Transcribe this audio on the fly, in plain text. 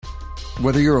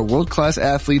Whether you're a world-class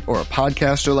athlete or a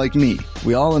podcaster like me,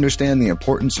 we all understand the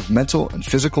importance of mental and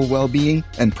physical well-being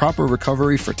and proper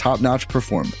recovery for top-notch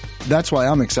performance. That's why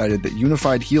I'm excited that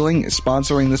Unified Healing is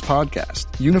sponsoring this podcast.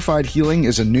 Unified Healing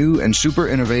is a new and super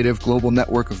innovative global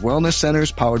network of wellness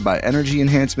centers powered by Energy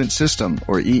Enhancement System,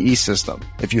 or EE System.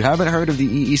 If you haven't heard of the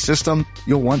EE System,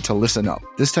 you'll want to listen up.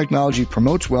 This technology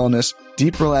promotes wellness,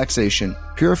 deep relaxation,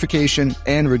 purification,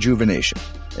 and rejuvenation.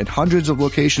 In hundreds of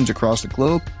locations across the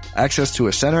globe, access to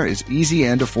a center is easy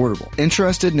and affordable.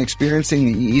 Interested in experiencing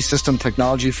the EE System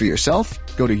technology for yourself?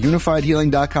 Go to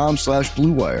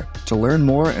unifiedhealing.com/bluewire to learn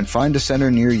more and find a center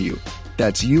near you.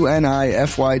 That's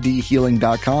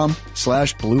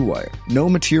unifydhealing.com/bluewire. No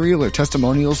material or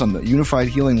testimonials on the Unified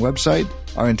Healing website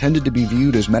are intended to be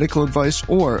viewed as medical advice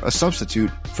or a substitute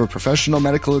for professional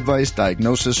medical advice,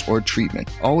 diagnosis, or treatment.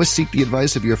 Always seek the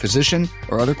advice of your physician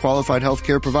or other qualified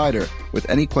healthcare provider with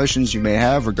any questions you may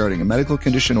have regarding a medical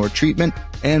condition or treatment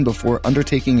and before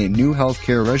undertaking a new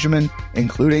healthcare regimen,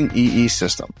 including EE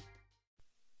System.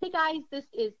 Hey guys, this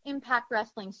is Impact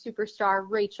Wrestling superstar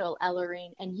Rachel Ellering,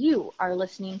 and you are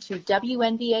listening to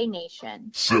WNBA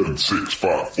Nation. 7, 6,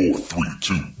 5, 4, 3,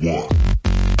 2, 1.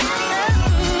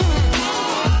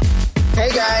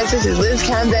 Hey guys, this is Liz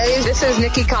Cambage. This is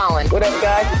Nikki Collins. What up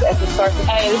guys, it's Esther Sarkis.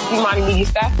 Hey, this is Imani Migi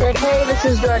Stafford. Hey, this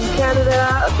is Jordan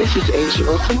Canada. This is Asia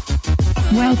Wilson.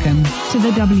 Welcome to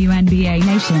the WNBA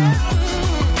Nation.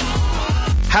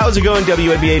 How's it going,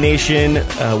 WNBA Nation?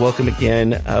 Welcome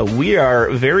again. We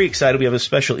are very excited. We have a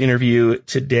special interview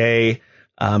today,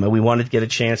 and we wanted to get a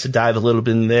chance to dive a little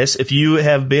bit in this. If you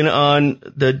have been on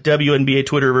the WNBA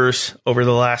Twitterverse over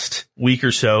the last week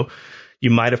or so, you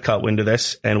might have caught wind of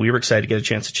this, and we were excited to get a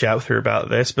chance to chat with her about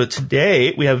this. But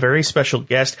today, we have a very special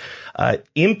guest,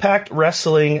 Impact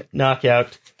Wrestling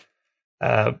Knockout.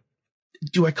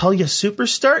 Do I call you a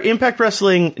superstar? Impact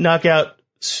Wrestling Knockout.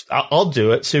 I'll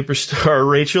do it. Superstar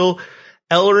Rachel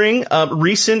Ellering,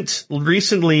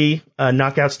 recently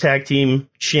Knockouts Tag Team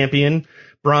Champion,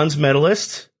 bronze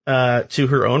medalist to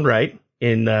her own right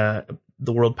in the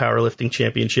World Powerlifting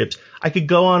Championships. I could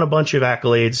go on a bunch of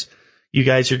accolades. You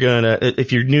guys are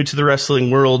if you're new to the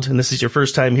wrestling world and this is your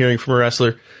first time hearing from a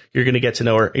wrestler, you're going to get to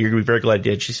know her. You're going to be very glad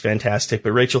you did. She's fantastic.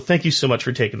 But Rachel, thank you so much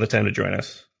for taking the time to join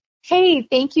us. Hey,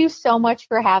 thank you so much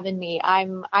for having me.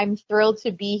 I'm thrilled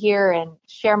to be here and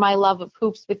share my love of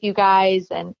hoops with you guys,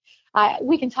 and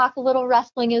we can talk a little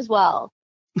wrestling as well.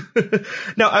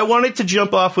 Now, I wanted to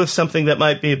jump off with something that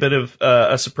might be a bit of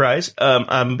a surprise,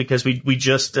 because we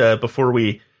just before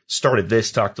we started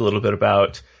this talked a little bit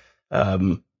about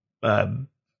wanted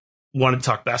to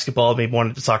talk basketball, maybe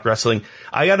wanted to talk wrestling.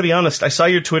 I got to be honest, I saw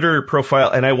your Twitter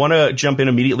profile, and I want to jump in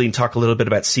immediately and talk a little bit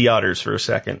about Sea Otters for a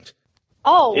second.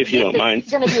 Oh, if you don't mind.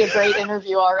 It's going to be a great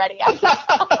interview already. I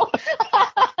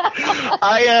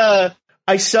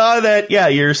saw that, yeah,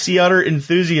 you're a sea otter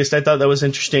enthusiast. I thought that was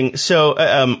interesting. So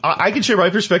I can share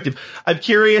my perspective. I'm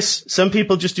curious. Some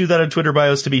people just do that on Twitter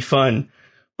bios to be fun.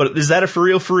 But is that a for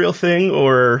real thing,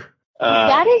 or?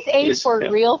 That is a for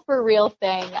real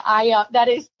thing. That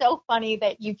is so funny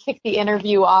that you kicked the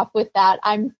interview off with that.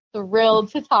 I'm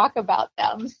thrilled to talk about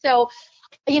them. So,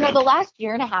 the last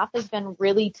year and a half has been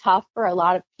really tough for a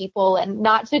lot of people, and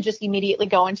not to just immediately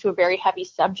go into a very heavy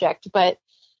subject, but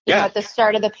at the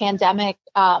start of the pandemic,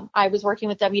 I was working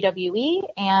with WWE,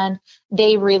 and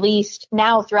they released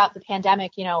now throughout the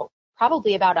pandemic,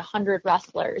 probably about 100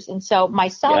 wrestlers. And so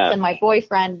myself and my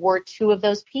boyfriend were two of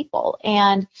those people.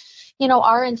 And,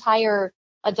 our entire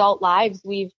adult lives,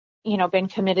 we've, been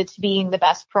committed to being the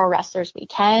best pro wrestlers we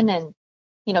can. And,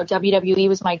 WWE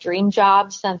was my dream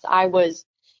job since I was,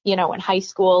 in high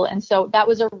school. And so that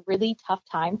was a really tough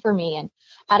time for me. And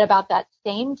at about that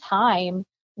same time,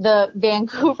 the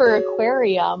Vancouver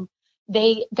Aquarium,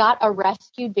 they got a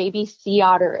rescued baby sea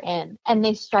otter in, and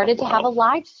they started to have a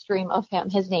live stream of him.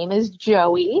 His name is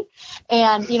Joey.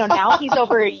 And, now he's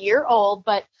over a year old,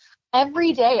 but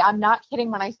every day, I'm not kidding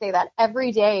when I say that,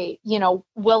 every day,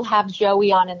 we'll have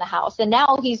Joey on in the house. And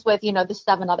now he's with, the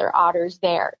 7 other otters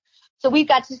there. So we've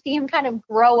got to see him kind of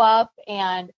grow up,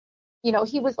 and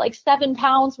he was like 7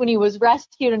 pounds when he was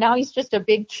rescued, and now he's just a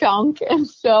big chunk. And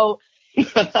so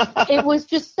it was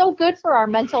just so good for our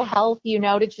mental health,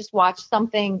 to just watch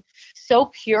something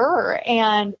so pure.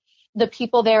 And the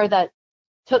people there that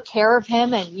took care of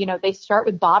him, and, they start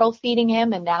with bottle feeding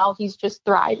him, and now he's just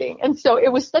thriving. And so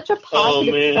it was such a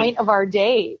positive point of our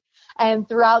day. And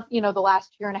throughout, the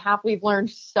last year and a half, we've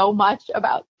learned so much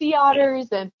about sea otters,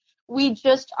 and we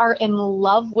just are in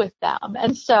love with them.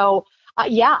 And so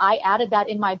yeah, I added that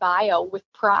in my bio with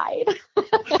pride.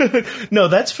 No,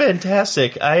 that's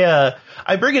fantastic.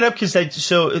 I bring it up because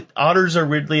otters are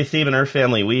weirdly a theme in our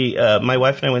family. We, my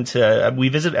wife and I went to, I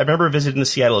remember visiting the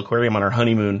Seattle Aquarium on our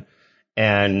honeymoon,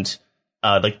 and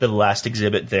like the last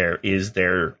exhibit there is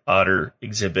their otter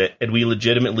exhibit, and we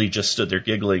legitimately just stood there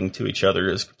giggling to each other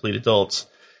as complete adults.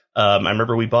 I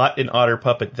remember we bought an otter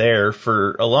puppet there.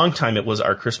 For a long time. It was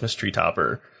our Christmas tree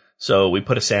topper. So we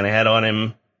put a Santa hat on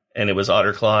him, and it was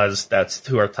Otter Claus. That's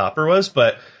who our topper was.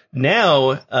 But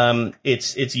now,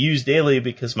 it's used daily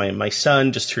because my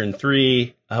son just turned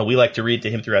 3. We like to read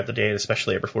to him throughout the day,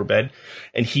 especially right before bed.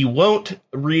 And he won't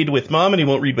read with mom and he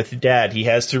won't read with dad. He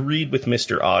has to read with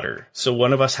Mr. Otter. So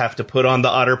one of us have to put on the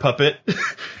otter puppet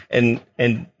and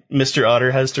Mr.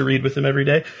 Otter has to read with him every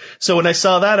day. So when I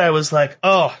saw that, I was like,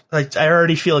 oh, I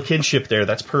already feel a kinship there.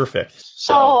 That's perfect.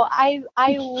 So. Oh,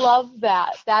 I love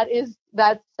that.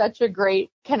 That's such a great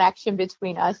connection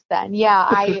between us then.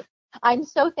 Yeah, I'm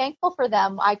so thankful for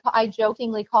them. I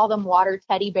jokingly call them water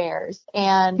teddy bears,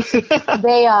 and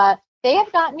they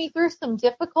have gotten me through some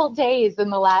difficult days in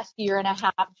the last year and a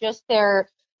half. Just they're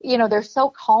so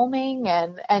calming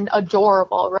and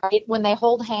adorable, right? When they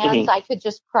hold hands, I could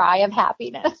just cry of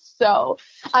happiness. So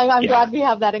I'm glad we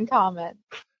have that in common.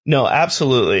 No,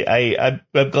 absolutely. I'm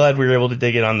glad we were able to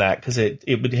dig in on that because it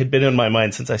had been in my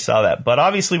mind since I saw that. But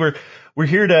obviously we're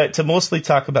here to mostly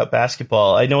talk about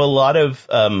basketball. I know a lot of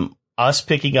us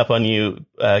picking up on you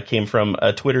came from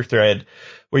a Twitter thread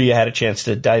where you had a chance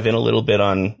to dive in a little bit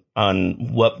on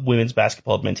what women's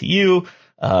basketball had meant to you.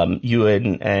 You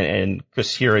and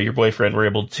Chris Hero, your boyfriend, were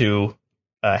able to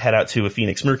head out to a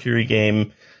Phoenix Mercury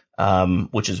game,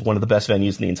 which is one of the best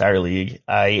venues in the entire league.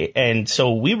 And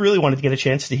so we really wanted to get a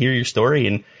chance to hear your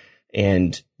story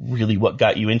and really what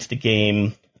got you into the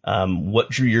game,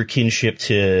 what drew your kinship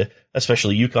to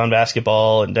especially UConn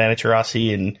basketball and Diana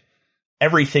Taurasi and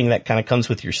everything that kind of comes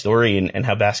with your story and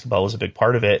how basketball was a big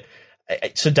part of it.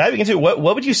 So diving into it,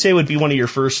 what would you say would be one of your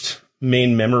first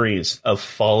main memories of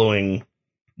following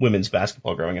women's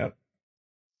basketball growing up?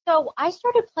 So I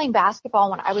started playing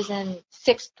basketball when I was in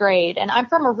 6th grade, and I'm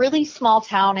from a really small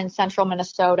town in central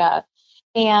Minnesota.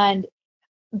 And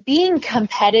being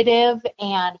competitive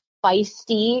and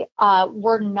feisty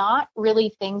were not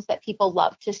really things that people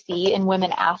love to see in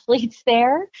women athletes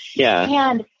there. Yeah.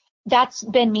 And that's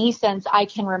been me since I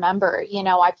can remember.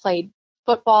 I played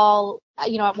football,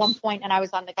 at one point, and I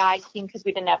was on the guys team because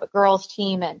we didn't have a girls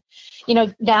team. And,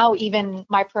 now even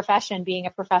my profession, being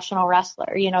a professional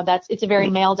wrestler, it's a very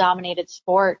male dominated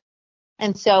sport.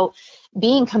 And so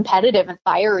being competitive and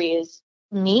fiery is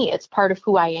me. It's part of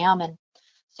who I am. And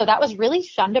so that was really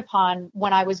shunned upon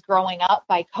when I was growing up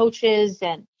by coaches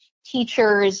and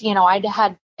teachers. I'd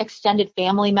had extended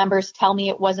family members tell me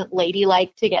it wasn't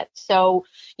ladylike to get so,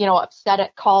 upset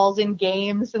at calls in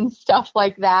games and stuff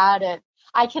like that. And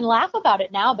I can laugh about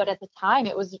it now, but at the time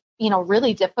it was,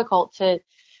 really difficult to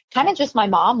kind of just, my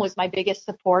mom was my biggest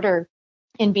supporter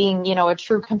in being, a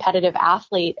true competitive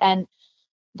athlete. And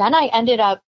then I ended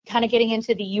up kind of getting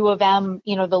into the U of M,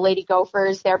 the Lady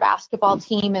Gophers, their basketball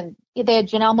team, and they had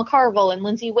Janelle McCarville and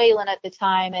Lindsay Whalen at the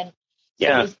time. And so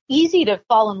it was easy to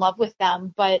fall in love with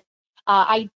them, but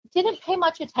I didn't pay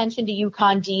much attention to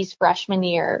UConn D's freshman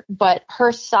year, but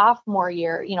her sophomore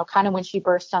year, kind of when she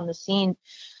burst on the scene,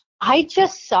 I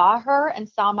just saw her and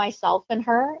saw myself in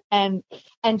her and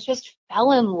just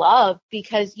fell in love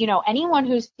because, anyone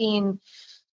who's seen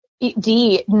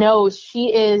Dee knows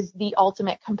she is the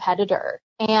ultimate competitor.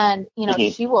 And,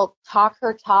 she will talk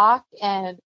her talk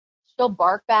and she'll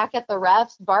bark back at the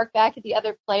refs, bark back at the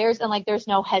other players. And there's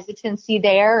no hesitancy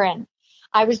there. And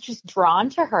I was just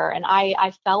drawn to her and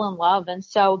I fell in love. And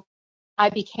so I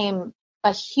became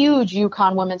a huge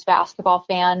UConn women's basketball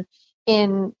fan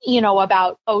in,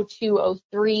 about 02,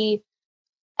 03,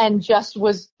 and just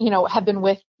was, have been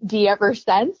with Dee ever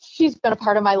since. She's been a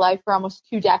part of my life for almost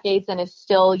 2 decades and is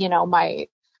still,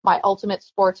 my ultimate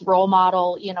sports role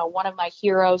model, one of my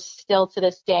heroes still to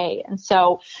this day. And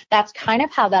so that's kind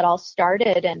of how that all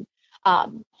started. And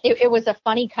it was a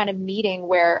funny kind of meeting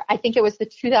where I think it was the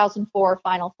 2004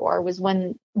 Final Four was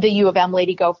when the U of M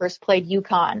Lady Gophers played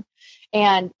UConn.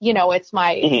 And, it's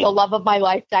the love of my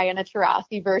life, Diana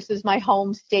Taurasi versus my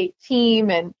home state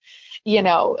team. And,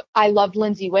 I loved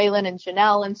Lindsay Whalen and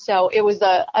Janelle. And so it was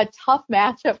a tough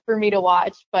matchup for me to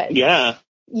watch. But yeah.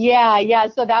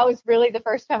 So that was really the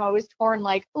first time I was torn,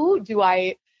 ooh, do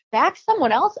I back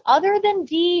someone else other than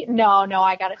Dee? No,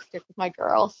 I got to stick with my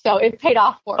girl. So it paid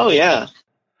off for me.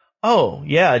 Oh,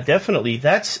 yeah, definitely.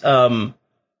 That's, and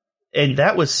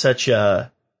that was such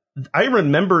a, I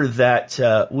remember that,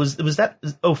 was that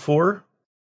 04?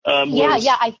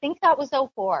 I think that was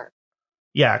 04.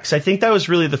 Yeah, because I think that was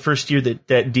really the first year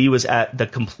that Dee was at the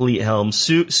complete helm.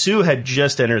 Sue had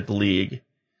just entered the league,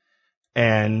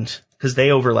 and because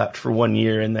they overlapped for 1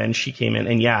 year, and then she came in.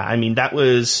 And yeah, I mean, that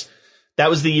was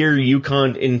the year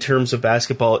UConn, in terms of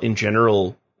basketball in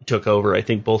general, took over. I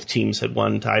think both teams had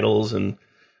won titles, and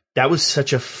that was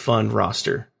such a fun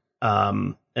roster,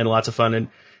 and lots of fun.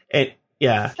 And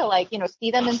yeah. To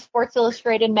see them in Sports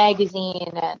Illustrated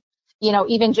magazine, and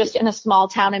even just in a small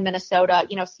town in Minnesota,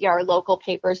 see our local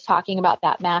papers talking about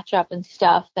that matchup and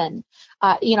stuff. And,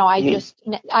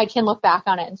 I can look back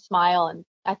on it and smile, and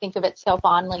I think of it so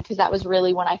fondly, because that was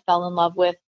really when I fell in love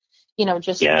with,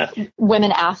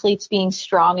 women athletes being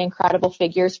strong, incredible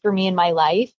figures for me in my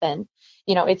life. And,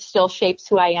 it still shapes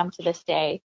who I am to this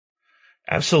day.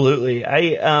 Absolutely.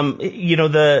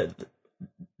 The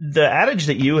adage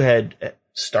that you had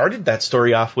started that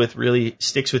story off with really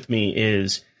sticks with me,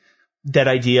 is that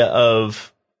idea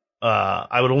of,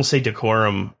 I would almost say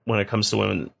decorum when it comes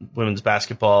to women's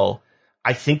basketball.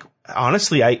 I think,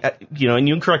 honestly, and you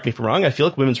can correct me if I'm wrong, I feel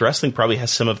like women's wrestling probably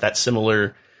has some of that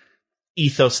similar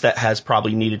ethos that has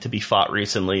probably needed to be fought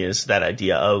recently, is that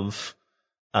idea of,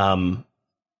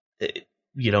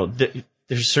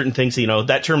 there's certain things,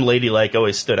 that term ladylike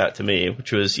always stood out to me,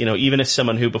 which was, even as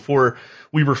someone who, before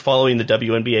we were following the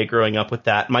WNBA growing up with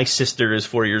that, my sister is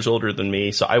 4 years older than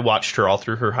me. So I watched her all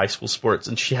through her high school sports,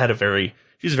 and she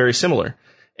was very similar,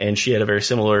 and she had a very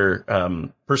similar,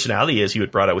 personality as you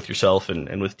had brought out with yourself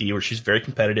and with Dee, where she's very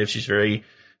competitive. She's very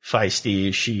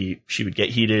feisty. She would get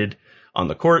heated on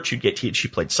the court. She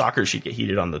played soccer. She'd get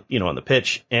heated on the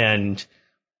pitch. And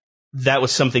that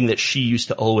was something that she used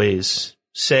to always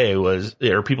say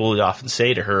or people would often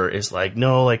say to her, is like,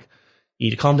 no, like, you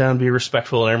need to calm down, be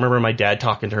respectful. And I remember my dad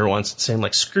talking to her once and saying,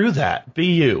 like, screw that, be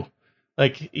you.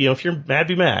 Like, if you're mad,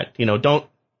 be mad. Don't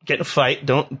get in a fight,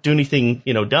 don't do anything,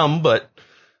 dumb, but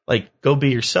like, go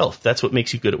be yourself. That's what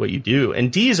makes you good at what you do. And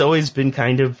Dee has always been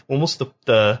kind of almost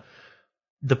the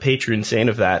patron saint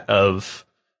of that, of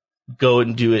go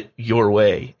and do it your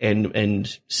way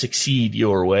and succeed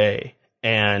your way.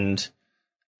 And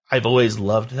I've always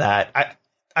loved that.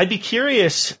 I'd be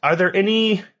curious, are there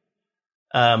any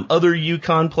other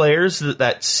UConn players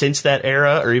that since that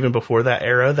era, or even before that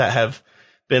era, that have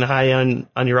been high on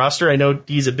your roster? I know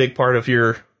Dee's a big part of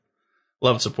your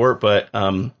love and support, but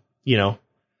do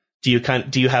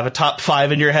you have a top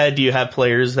 5 in your head? Do you have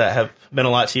players that have been a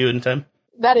lot to you in time?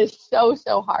 That is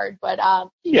so hard. But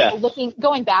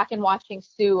going back and watching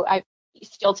Sue, I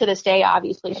still to this day,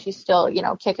 obviously, she's still,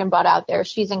 kicking butt out there.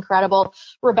 She's incredible.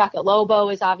 Rebecca Lobo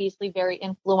is obviously very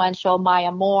influential.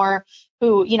 Maya Moore,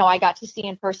 who, I got to see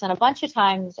in person a bunch of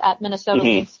times at Minnesota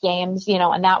Lynx games,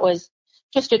 and that was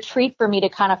just a treat for me to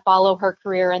kind of follow her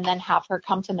career and then have her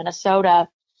come to Minnesota.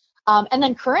 And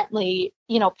then currently,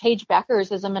 Paige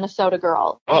Beckers is a Minnesota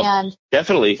girl. Oh, and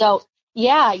definitely. So,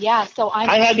 yeah. So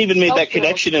I hadn't even made that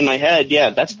connection in my head. Yeah,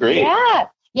 that's great.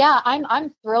 Yeah,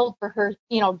 I'm thrilled for her,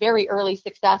 very early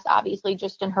success, obviously,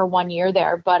 just in her 1 year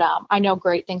there. But I know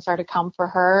great things are to come for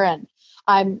her. And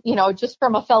I'm, just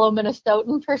from a fellow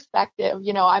Minnesotan perspective,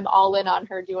 I'm all in on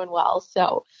her doing well.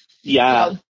 So,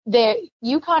 yeah, the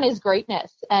UConn is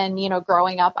greatness. And,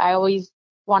 growing up, I always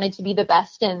wanted to be the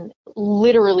best in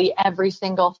literally every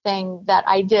single thing that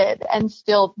I did. And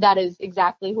still, that is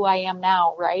exactly who I am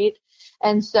now, right?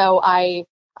 And so I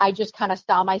just kind of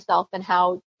saw myself in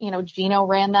how, Gino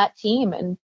ran that team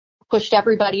and pushed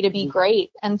everybody to be great.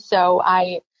 And so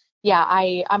I'm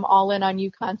all in on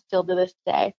UConn still to this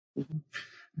day.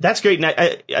 That's great. And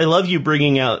I love you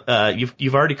bringing out,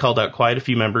 you've already called out quite a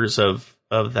few members of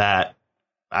that.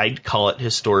 I'd call it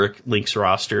historic Lynx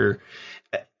roster.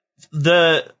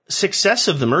 The success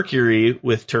of the Mercury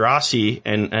with Taurasi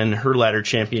and her ladder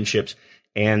championships,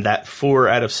 and that 4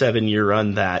 out of 7 year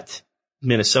run that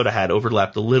Minnesota had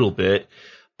overlapped a little bit.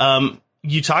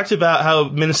 You talked about how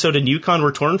Minnesota and UConn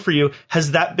were torn for you.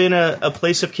 Has that been a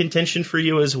place of contention for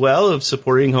you as well, of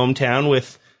supporting hometown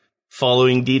with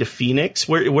following Dee to Phoenix?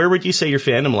 Where would you say your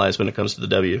fandom lies when it comes to the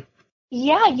W?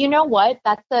 Yeah, you know what?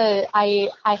 I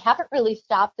haven't really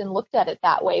stopped and looked at it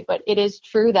that way, but it is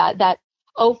true that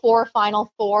 04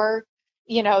 Final Four,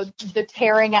 the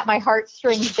tearing at my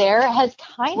heartstrings there has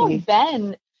kind of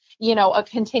been, a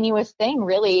continuous thing,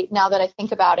 really, now that I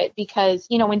think about it, because,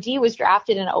 when Dee was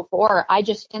drafted in 04, I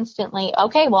just instantly,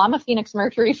 okay, well, I'm a Phoenix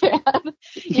Mercury fan,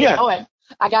 and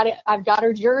I've got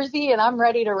her jersey and I'm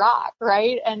ready to rock.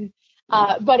 Right. And,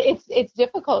 but it's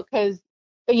difficult because,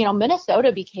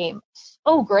 Minnesota became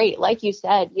so great. Like you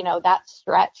said, that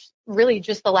stretch, really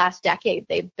just the last decade,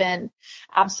 they've been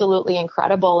absolutely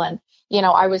incredible. And,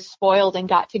 I was spoiled and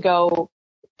got to go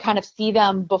kind of see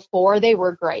them before they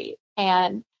were great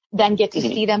and then get to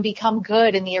see them become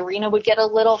good, and the arena would get a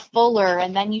little fuller,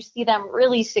 and then you see them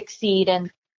really succeed.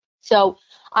 And so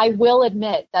I will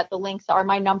admit that the Lynx are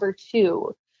my number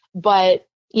 2, but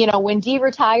when Dee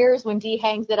retires, when Dee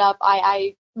hangs it up,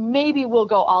 I maybe will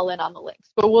go all in on the Lynx,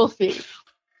 but we'll see.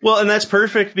 Well, and that's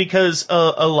perfect because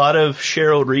a lot of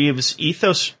Cheryl Reeves'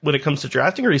 ethos when it comes to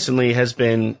drafting recently has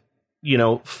been,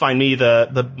 find me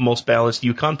the most balanced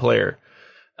UConn player.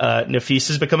 Nafis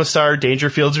has become a star.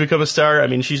 Dangerfield's become a star. I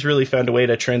mean, she's really found a way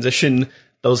to transition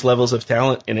those levels of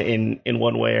talent in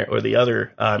one way or the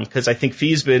other. Because I think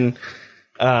Fee's been,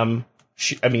 there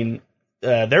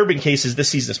have been cases this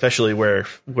season, especially where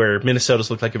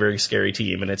Minnesota's looked like a very scary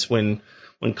team, and it's when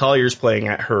Collier's playing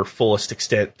at her fullest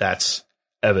extent that's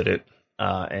evident.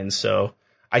 And so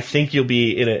I think you'll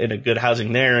be in a good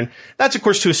housing there. And that's, of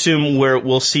course, to assume where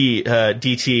we'll see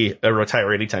DT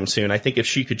retire anytime soon. I think if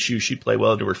she could choose, she'd play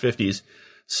well into her 50s.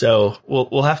 So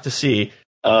we'll have to see.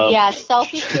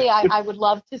 Selfishly, I would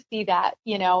love to see that,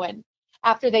 and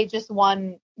after they just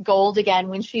won gold again,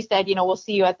 when she said, we'll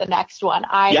see you at the next one.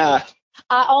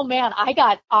 Oh man, I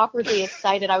got awkwardly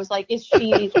excited. I was like, is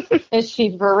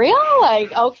she for real?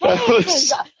 Like, okay,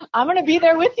 I'm going to be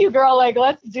there with you, girl. Like,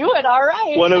 let's do it. All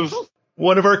right.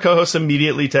 One of our co-hosts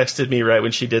immediately texted me right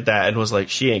when she did that and was like,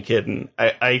 she ain't kidding.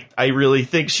 I really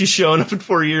think she's showing up in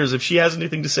 4 years. If she has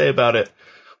anything to say about it,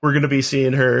 we're going to be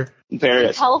seeing her.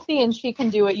 She's healthy and she can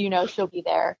do it. She'll be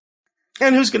there.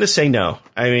 And who's going to say no?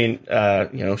 I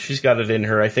mean, she's got it in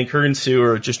her. I think her and Sue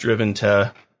are just driven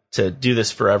to do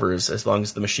this forever as long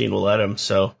as the machine will let them.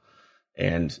 So,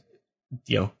 and,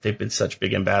 they've been such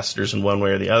big ambassadors in one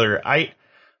way or the other.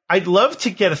 I'd love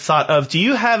to get a thought of, do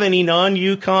you have any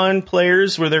non-UConn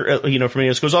players where they're, from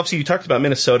any schools? Obviously, you talked about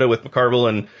Minnesota with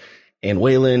McCarville and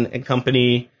Whalen and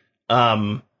company.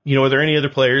 Are there any other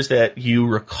players that you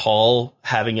recall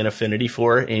having an affinity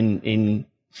for in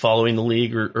following the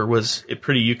league, or was it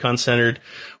pretty UConn centered?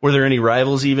 Were there any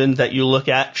rivals even that you look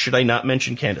at? Should I not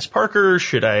mention Candace Parker?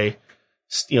 Should I,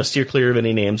 steer clear of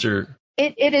any names or?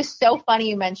 It is so funny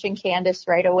you mentioned Candace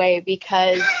right away,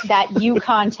 because that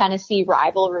UConn Tennessee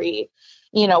rivalry,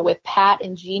 with Pat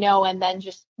and Gino, and then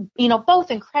just,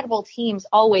 both incredible teams,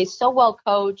 always so well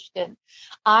coached. And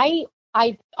I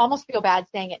almost feel bad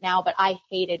saying it now, but I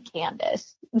hated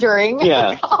Candace during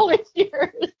her college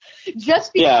years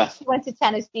just because she went to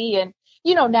Tennessee. And,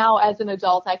 now as an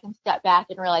adult, I can step back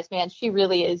and realize, man, she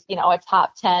really is, a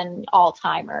top 10 all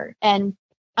timer. And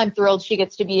I'm thrilled she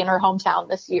gets to be in her hometown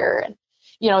this year. And,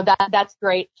 that's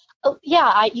great.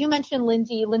 You mentioned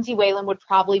Lindsay. Lindsay Whalen would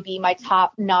probably be my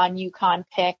top non-UConn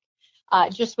pick,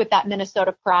 just with that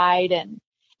Minnesota pride. And,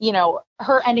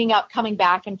 her ending up coming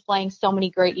back and playing so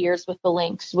many great years with the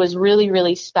Lynx was really,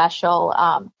 really special.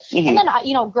 And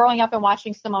then, growing up and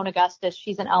watching Simone Augustus,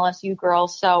 she's an LSU girl.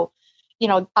 So,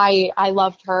 I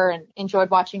loved her and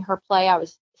enjoyed watching her play. I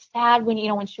was sad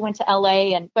when she went to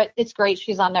LA, but it's great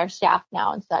she's on their staff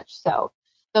now and such. So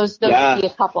those would be a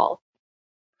couple.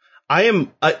 I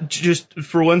am just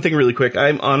for one thing really quick.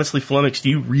 I'm honestly flummoxed.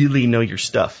 You really know your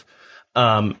stuff.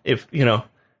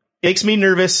 Makes me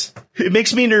nervous. It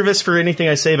makes me nervous for anything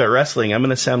I say about wrestling. I'm going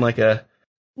to sound like an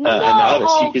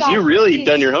novice because you really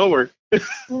done your homework.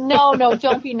 No,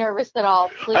 don't be nervous at all.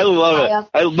 Please. I love it.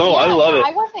 I love it.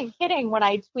 I wasn't kidding when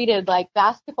I tweeted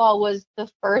basketball was the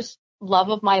first love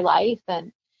of my life,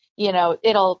 and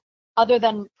it'll, other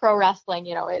than pro wrestling,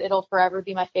 it'll forever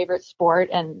be my favorite sport,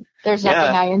 and there's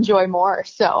nothing I enjoy more.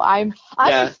 So I'm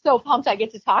just so pumped I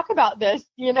get to talk about this,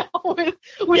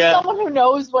 with someone who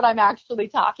knows what I'm actually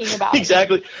talking about.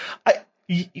 Exactly.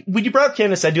 When you brought up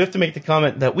Candace, I do have to make the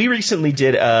comment that we recently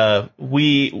did,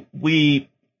 we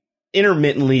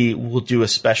intermittently will do a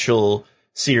special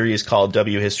series called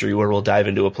W History where we'll dive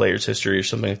into a player's history or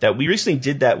something like that. We recently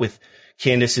did that with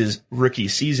Candace's rookie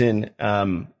season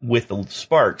with the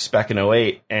Sparks back in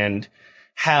 2008, and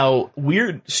how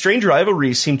strange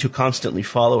rivalries seem to constantly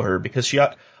follow her, because she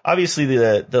obviously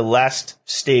the last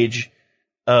stage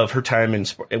of her time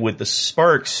with the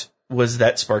Sparks was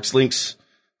that Sparks Lynx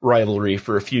rivalry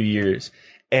for a few years,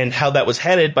 and how that was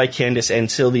headed by Candace and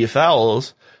Sylvia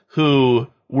Fowles, who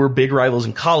were big rivals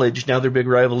in college. Now they're big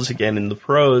rivals again in the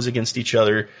pros against each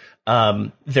other.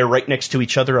 They're right next to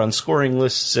each other on scoring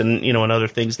lists and, and other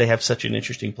things. They have such an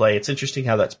interesting play. It's interesting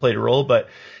how that's played a role, but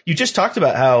you just talked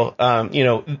about how,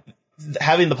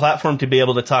 having the platform to be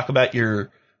able to talk about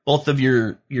both of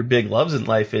your big loves in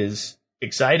life is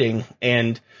exciting.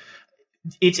 And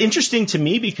it's interesting to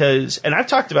me because, and I've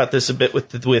talked about this a bit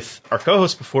with our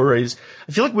co-host before, I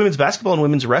feel like women's basketball and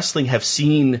women's wrestling have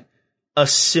seen a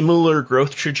similar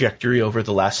growth trajectory over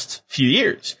the last few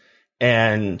years.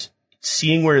 And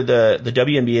seeing where the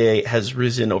WNBA has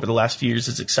risen over the last few years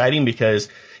is exciting because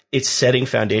it's setting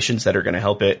foundations that are going to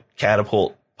help it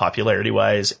catapult popularity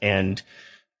wise and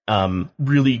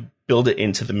really build it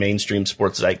into the mainstream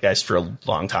sports zeitgeist for a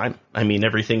long time. I mean,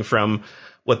 everything from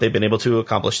what they've been able to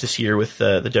accomplish this year with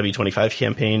the W25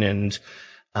 campaign and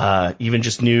even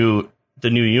just the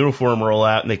new uniform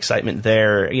rollout and the excitement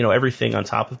there, you know, everything on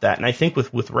top of that. And I think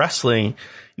with wrestling,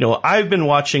 you know, I've been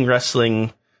watching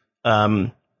wrestling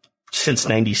since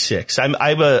 96.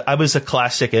 I was a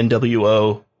classic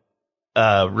NWO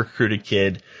recruited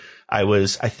kid.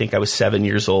 I think I was 7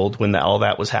 years old when all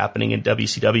that was happening in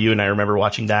WCW. And I remember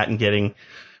watching that and getting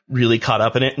really caught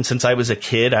up in it. And since I was a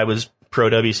kid, I was pro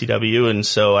WCW. And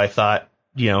so I thought,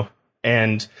 you know,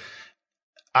 and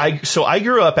I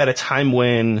grew up at a time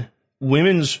when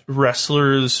women's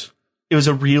wrestlers, it was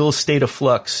a real state of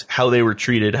flux, how they were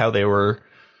treated, how they were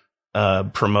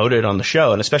promoted on the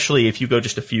show. And especially if you go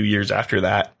just a few years after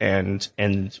that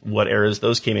and what eras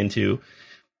those came into.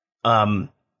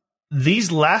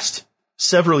 These last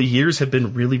several years have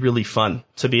been really, really fun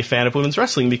to be a fan of women's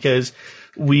wrestling because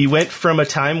we went from a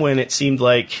time when it seemed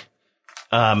like,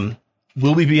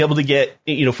 will we be able to get,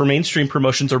 you know, for mainstream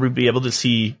promotions, or will we be able to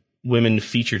see women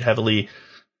featured heavily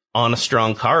on a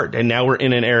strong card? And now we're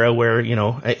in an era where, you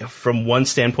know, from one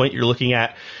standpoint, you're looking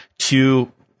at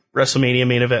 2 WrestleMania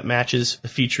main event matches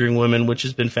featuring women, which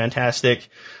has been fantastic.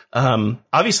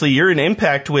 Obviously you're in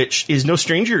Impact, which is no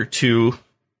stranger to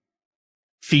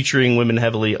featuring women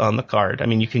heavily on the card. I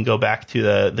mean, you can go back to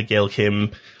the Gail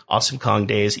Kim, Awesome Kong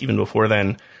days, even before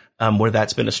then, where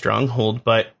that's been a stronghold.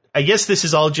 But I guess this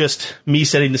is all just me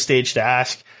setting the stage to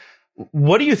ask,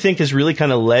 what do you think has really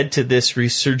kind of led to this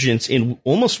resurgence in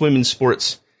almost women's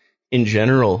sports in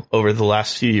general over the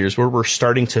last few years, where we're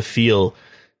starting to feel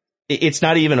it's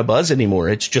not even a buzz anymore.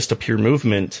 It's just a pure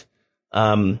movement.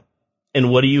 And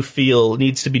what do you feel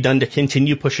needs to be done to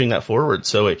continue pushing that forward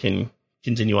so it can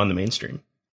continue on the mainstream?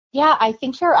 Yeah, I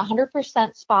think you're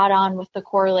 100% spot on with the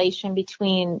correlation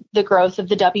between the growth of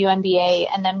the WNBA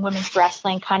and then women's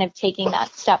wrestling kind of taking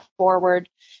that step forward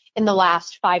in the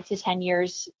last 5 to 10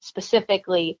 years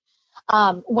specifically.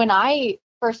 When I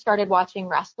first started watching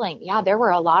wrestling, yeah, there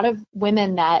were a lot of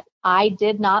women that I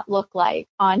did not look like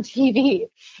on TV.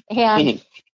 And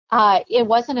it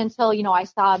wasn't until, you know, I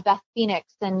saw Beth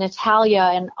Phoenix and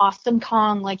Natalya and Awesome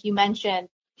Kong, like you mentioned,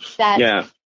 that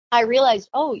I realized,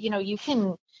 oh, you know, you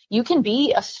can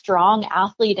be a strong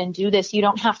athlete and do this. You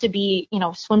don't have to be, you know,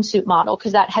 a swimsuit model,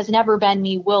 because that has never been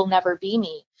me, will never be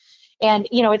me. And,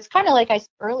 you know, it's kind of like I said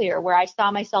earlier, where I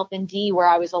saw myself in D, where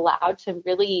I was allowed to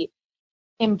really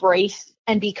embrace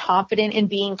and be confident in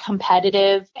being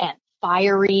competitive and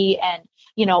fiery and,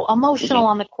 you know, emotional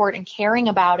on the court and caring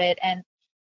about it and,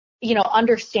 you know,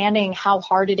 understanding how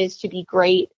hard it is to be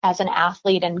great as an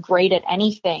athlete and great at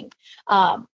anything.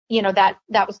 You know, that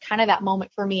was kind of that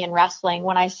moment for me in wrestling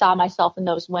when I saw myself in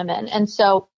those women. And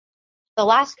so the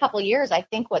last couple of years, I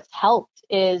think what's helped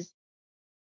is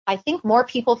I think more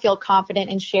people feel confident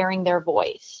in sharing their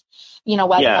voice, you know,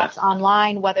 whether that's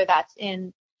online, whether that's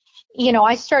in, you know,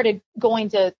 I started going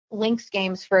to Lynx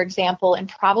games, for example, in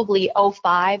probably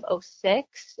 05,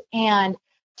 06, and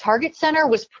Target Center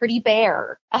was pretty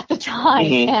bare at the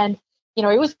time. And, you know,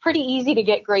 it was pretty easy to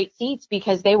get great seats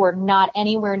because they were not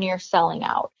anywhere near selling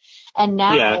out. And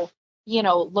now, you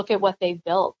know, look at what they've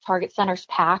built. Target Center's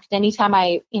packed. Anytime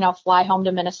I, you know, fly home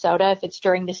to Minnesota, if it's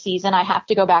during the season, I have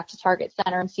to go back to Target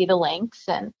Center and see the Lynx.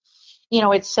 And, you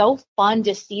know, it's so fun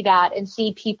to see that and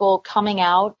see people coming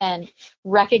out and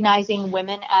recognizing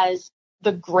women as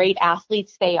the great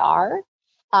athletes they are.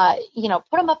 You know,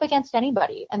 put them up against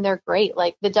anybody and they're great.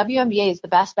 Like the WNBA is the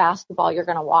best basketball you're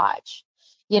going to watch.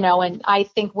 You know, and I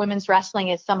think women's wrestling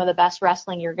is some of the best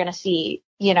wrestling you're going to see,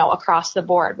 you know, across the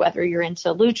board, whether you're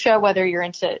into lucha, whether you're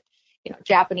into, you know,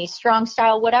 Japanese strong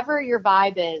style, whatever your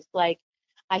vibe is. Like,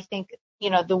 I think,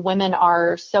 you know, the women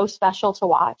are so special to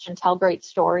watch and tell great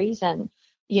stories and,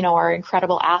 you know, are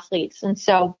incredible athletes. And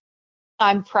so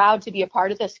I'm proud to be a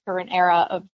part of this current era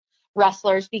of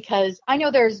wrestlers because I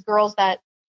know there's girls that,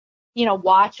 you know,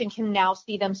 watch and can now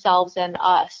see themselves in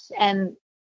us. And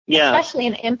especially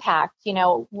in Impact, you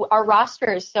know, our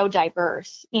roster is so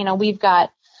diverse. You know, we've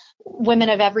got women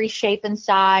of every shape and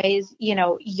size, you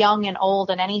know, young and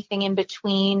old and anything in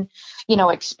between, you know,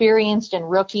 experienced and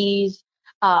rookies,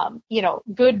 you know,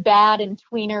 good, bad, and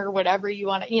tweener, whatever you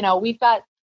want to, you know, we've got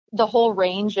the whole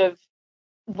range of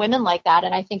women like that.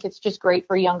 And I think it's just great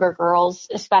for younger girls,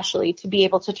 especially to be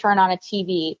able to turn on a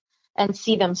TV and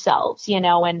see themselves, you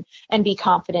know, and be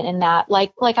confident in that.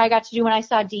 Like I got to do when I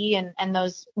saw Dee and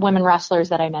those women wrestlers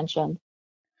that I mentioned.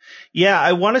 Yeah,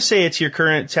 I want to say it's your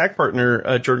current tag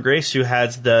partner, Jordan Grace, who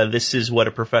has "This is what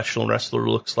a professional wrestler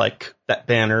looks like" that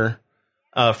banner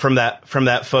from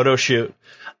that photo shoot.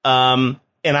 And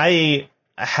I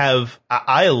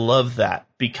love that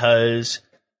because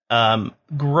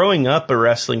growing up a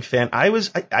wrestling fan,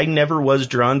 I never was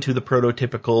drawn to the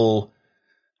prototypical,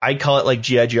 I call it like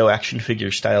G.I. Joe action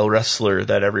figure style wrestler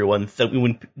that everyone,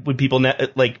 when people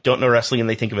don't know wrestling and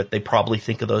they think of it, they probably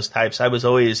think of those types. I was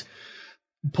always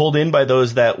pulled in by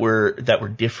those that were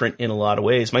different in a lot of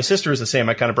ways. My sister was the same.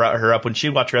 I kind of brought her up when she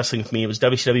watched wrestling with me. It was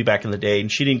WCW back in the day,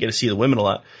 and she didn't get to see the women a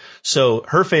lot. So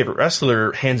her favorite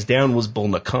wrestler, hands down, was Bull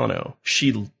Nakano.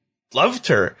 She loved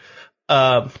her.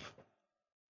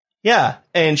 Yeah.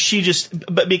 And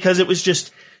but because it was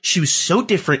just, she was so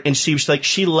different, and she was like,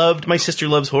 my sister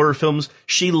loves horror films.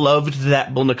 She loved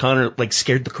that Bull Nakano,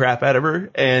 scared the crap out of her.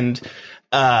 And,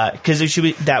 cause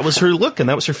that was her look and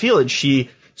that was her feel. And she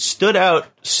stood out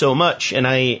so much. And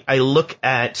I look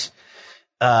at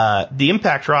the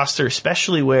Impact roster,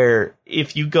 especially where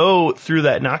if you go through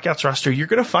that Knockouts roster, you're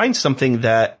going to find something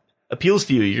that appeals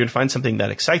to you. You're going to find something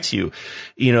that excites you,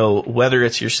 whether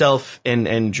it's yourself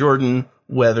and Jordan,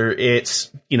 whether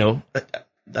it's,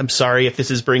 I'm sorry if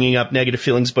this is bringing up negative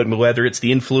feelings, but whether it's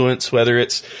the Influence, whether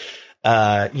it's,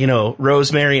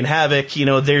 Rosemary and Havoc,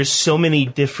 there's so many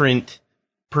different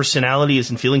personalities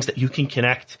and feelings that you can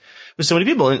connect with so many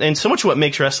people. And so much what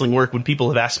makes wrestling work, when people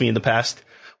have asked me in the past,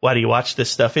 why do you watch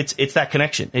this stuff? It's that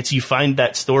connection. It's, you find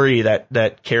that story,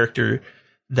 that character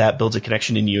that builds a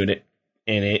connection in you,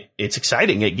 and it's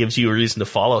exciting. It gives you a reason to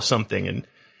follow something, and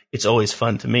it's always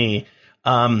fun to me.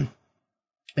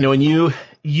 When you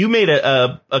made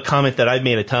a comment that I've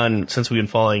made a ton since we've been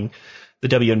following the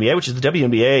WNBA, which is the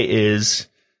WNBA is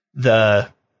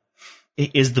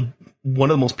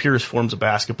one of the most purest forms of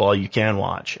basketball you can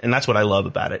watch. And that's what I love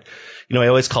about it. I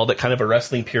always called it kind of a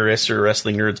wrestling purist or a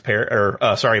wrestling nerds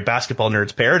basketball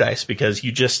nerds paradise, because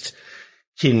you just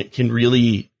can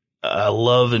really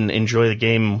love and enjoy the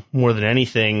game more than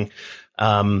anything.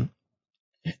 And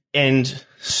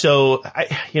so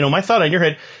my thought on your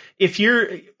head,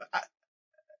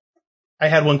 I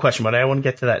had one question, but I want to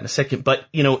get to that in a second. But,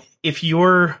 if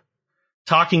you're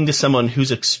talking to someone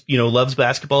who's, loves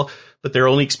basketball, but their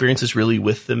only experience is really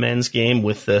with the men's game,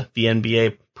 with the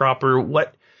NBA proper,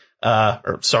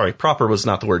 proper was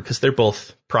not the word, because they're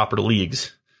both proper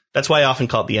leagues. That's why I often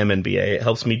call it the MNBA. It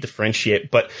helps me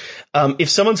differentiate. But if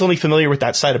someone's only familiar with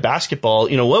that side of basketball,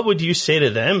 what would you say to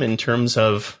them in terms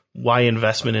of why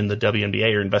investment in the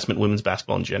WNBA or investment in women's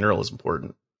basketball in general is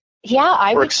important? Yeah,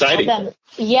 I would exciting. tell them.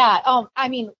 Yeah.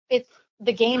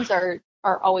 The games are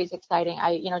always exciting.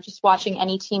 Just watching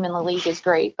any team in the league is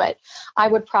great, but I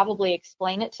would probably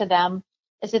explain it to them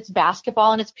as it's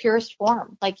basketball in its purest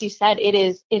form. Like you said, it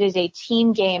is a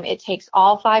team game. It takes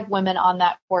all 5 women on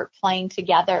that court playing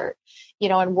together,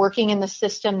 and working in the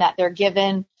system that they're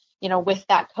given, with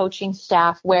that coaching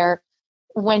staff, where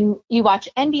when you watch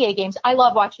NBA games, I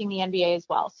love watching the NBA as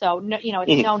well. So,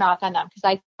 it's no knock on them,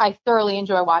 because I thoroughly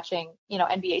enjoy watching,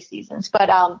 NBA seasons, but,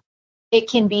 it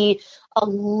can be a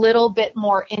little bit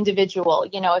more individual.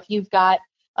 If you've got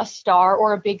a star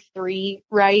or a big three,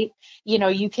 right,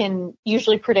 you can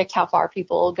usually predict how far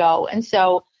people will go. And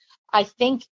so I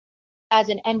think as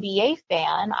an NBA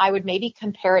fan, I would maybe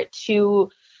compare it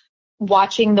to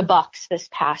watching the Bucks this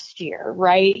past year,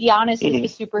 right? Giannis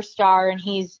is the superstar, and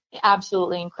he's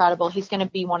absolutely incredible. He's going to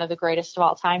be one of the greatest of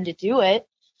all time to do it.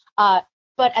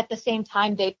 But at the same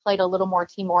time, they played a little more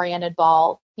team-oriented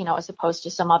ball, as opposed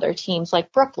to some other teams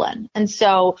like Brooklyn. And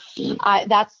so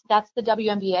that's the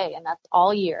WNBA, and that's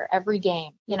all year, every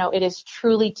game. It is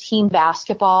truly team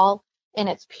basketball in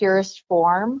its purest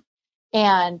form,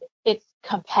 and it's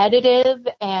competitive,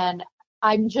 and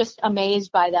I'm just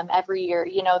amazed by them every year.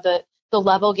 The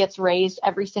level gets raised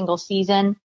every single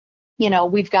season.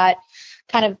 We've got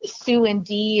kind of Sue and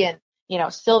Dee and,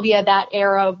 Sylvia, that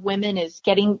era of women is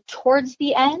getting towards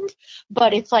the end,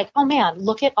 but it's like, oh man,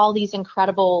 look at all these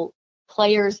incredible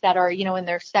players that are, in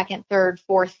their second, third,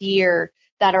 fourth year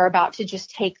that are about to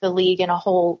just take the league in a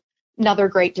whole another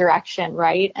great direction.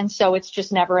 Right. And so it's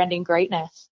just never ending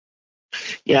greatness.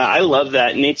 Yeah, I love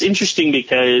that. And it's interesting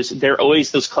because they're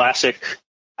always those classic,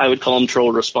 I would call them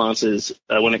troll responses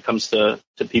when it comes to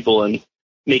people and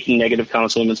making negative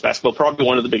comments on women's basketball. Probably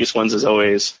one of the biggest ones is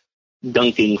always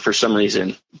dunking for some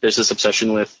reason. There's this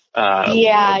obsession with you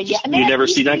never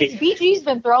see dunking. BG's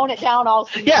been throwing it down all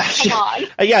season. Yeah, come on.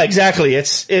 Yeah, exactly.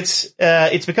 It's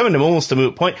becoming almost a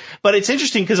moot point. But it's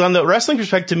interesting because on the wrestling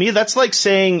perspective, to me, that's like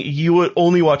saying you would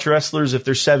only watch wrestlers if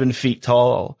they're 7 feet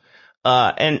tall.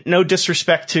 And no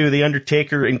disrespect to The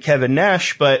Undertaker and Kevin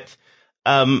Nash, but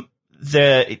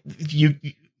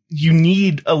you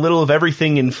need a little of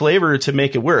everything in flavor to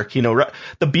make it work. You know,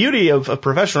 the beauty of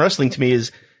professional wrestling to me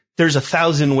is there's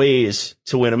 1,000 ways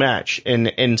to win a match.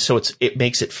 And so it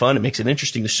makes it fun. It makes it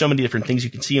interesting. There's so many different things you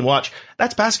can see and watch.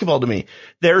 That's basketball to me.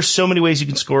 There are so many ways you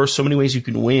can score, so many ways you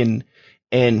can win.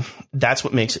 And that's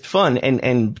what makes it fun.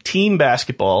 And team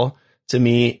basketball to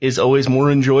me is always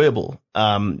more enjoyable,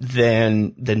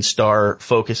 than star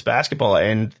focused basketball.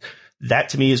 And that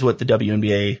to me is what the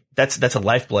WNBA, that's a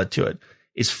lifeblood to it.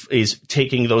 Is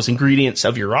taking those ingredients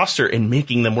of your roster and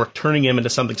making them work, turning them into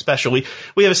something special.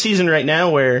 We have a season right now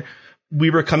where we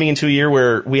were coming into a year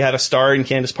where we had a star in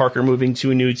Candace Parker moving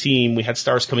to a new team. We had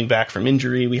stars coming back from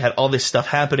injury. We had all this stuff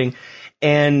happening.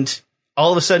 And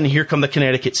all of a sudden, here come the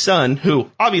Connecticut Sun, who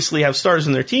obviously have stars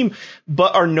in their team,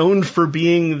 but are known for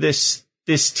being this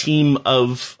team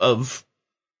of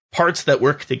parts that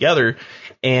work together.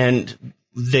 And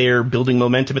they're building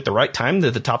momentum at the right time.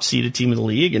 They're the top seeded team in the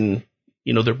league. And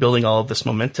you know, they're building all of this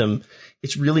momentum.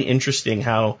 It's really interesting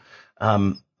how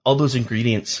all those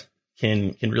ingredients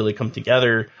can really come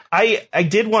together. I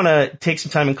did want to take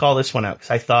some time and call this one out because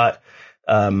I thought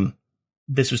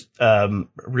this was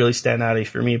really standout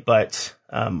for me. But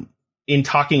in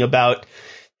talking about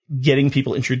getting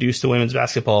people introduced to women's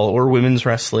basketball or women's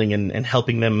wrestling and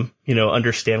helping them, you know,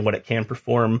 understand what it can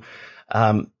perform,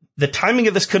 the timing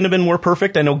of this couldn't have been more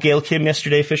perfect. I know Gail Kim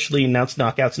yesterday officially announced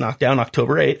Knockouts Knockdown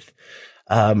October 8th.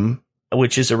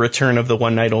 Which is a return of the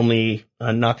one night only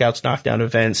Knockouts Knockdown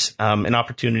events, an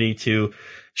opportunity to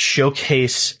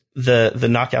showcase the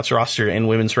Knockouts roster in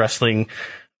women's wrestling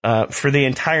for the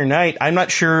entire night. I'm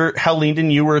not sure how leaned in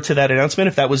you were to that announcement,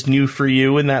 if that was new for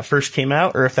you when that first came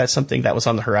out, or if that's something that was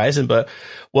on the horizon. But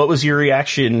what was your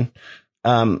reaction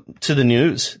to the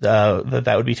news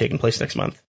that would be taking place next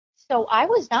month? So I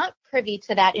was not privy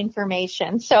to that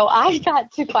information. So I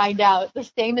got to find out the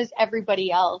same as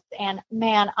everybody else. And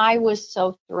man, I was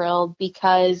so thrilled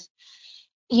because,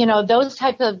 you know, those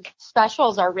type of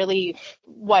specials are really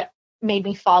what made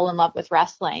me fall in love with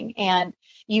wrestling. And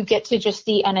you get to just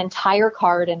see an entire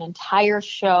card, an entire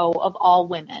show of all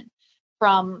women,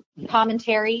 from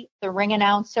commentary, the ring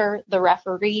announcer, the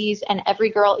referees, and every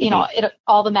girl, you know,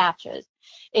 all the matches.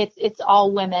 It's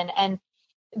all women. And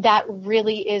that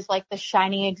really is like the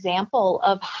shining example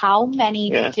of how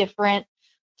many different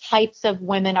types of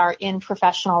women are in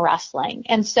professional wrestling.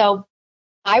 And so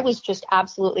I was just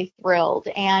absolutely thrilled.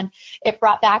 And it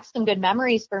brought back some good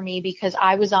memories for me because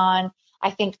I was on,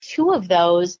 I think, 2 of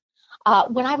those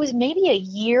when I was maybe a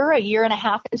year and a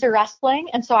half into wrestling.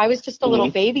 And so I was just a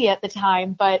little baby at the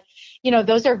time. But, you know,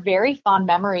 those are very fond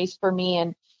memories for me.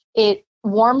 And it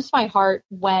warms my heart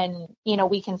when, you know,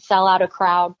 we can sell out a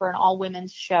crowd for an all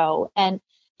women's show. And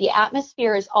the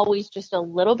atmosphere is always just a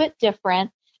little bit different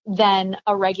than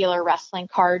a regular wrestling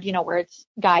card, you know, where it's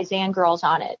guys and girls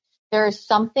on it. There is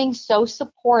something so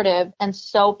supportive and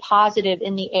so positive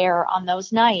in the air on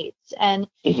those nights. And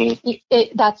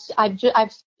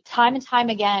I've time and time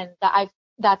again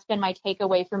that's been my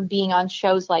takeaway from being on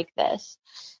shows like this.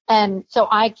 And so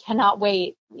I cannot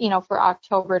wait, you know, for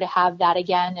October to have that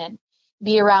again and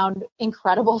be around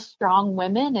incredible, strong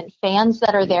women and fans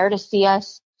that are there to see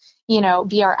us, you know,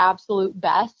 be our absolute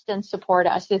best and support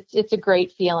us. It's a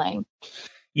great feeling.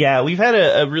 Yeah, we've had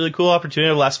a really cool opportunity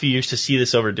over the last few years to see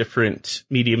this over different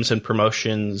mediums and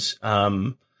promotions,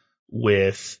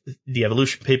 with the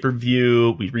Evolution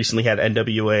pay-per-view. We recently had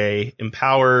NWA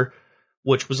Empower,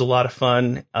 which was a lot of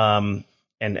fun, and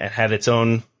had its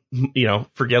own, you know,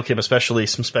 for Gail Kim especially,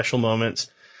 some special moments.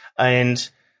 And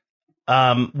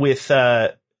with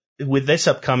this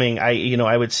upcoming,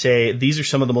 I would say these are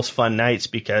some of the most fun nights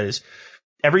because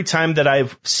every time that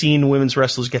I've seen women's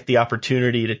wrestlers get the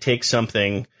opportunity to take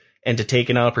something and to take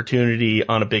an opportunity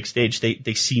on a big stage,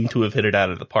 they seem to have hit it out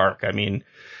of the park. I mean,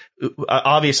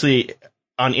 obviously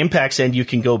on Impact's end, you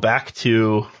can go back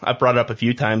to, I've brought it up a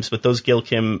few times, but those Gail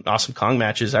Kim Awesome Kong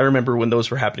matches, I remember when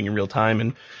those were happening in real time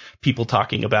and people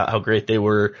talking about how great they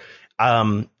were.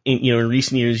 In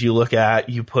recent years,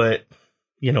 you put,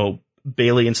 you know,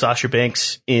 Bayley and Sasha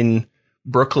Banks in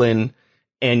Brooklyn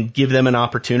and give them an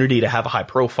opportunity to have a high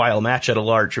profile match at a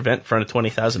large event in front of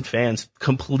 20,000 fans,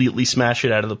 completely smash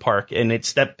it out of the park. And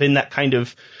it's been that kind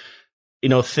of, you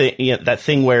know, that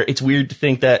thing where it's weird to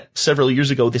think that several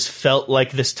years ago, this felt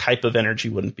like this type of energy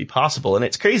wouldn't be possible. And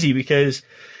it's crazy because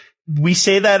we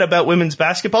say that about women's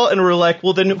basketball and we're like,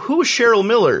 well, then who is Cheryl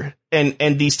Miller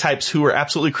and these types who were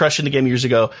absolutely crushing the game years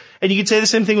ago? And you could say the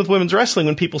same thing with women's wrestling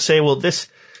when people say, well, this,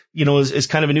 you know, is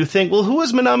kind of a new thing. Well, who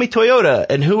was Manami Toyota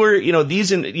and who were, you know,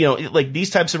 these, and, you know, like these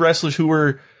types of wrestlers who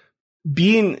were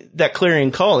being that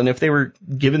clarion call. And if they were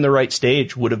given the right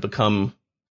stage would have become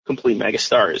complete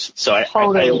megastars. So I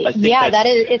think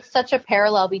it's such a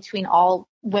parallel between all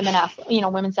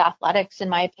women's athletics, in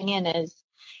my opinion, is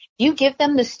you give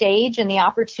them the stage and the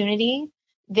opportunity,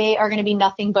 they are going to be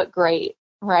nothing but great,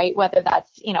 right? Whether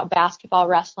that's, basketball,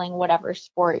 wrestling, whatever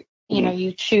sport,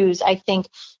 you choose. I think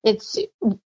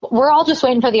we're all just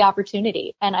waiting for the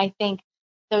opportunity. And I think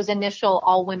those initial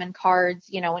all women cards,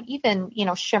 and even,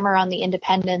 Shimmer on the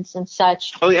independents and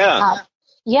such. Oh yeah.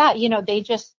 They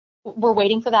just were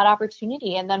waiting for that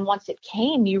opportunity. And then once it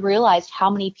came, you realized how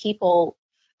many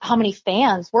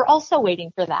fans were also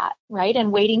waiting for that, right?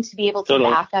 And waiting to be able to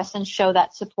back us and show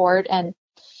that support. And,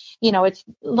 it's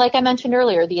like I mentioned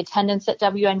earlier, the attendance at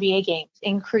WNBA games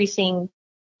increasing,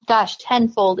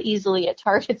 tenfold easily at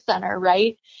Target Center,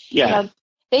 right? Yeah.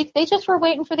 They just were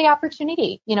waiting for the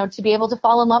opportunity, to be able to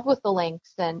fall in love with the Lynx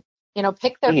and,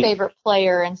 pick their favorite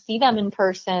player and see them in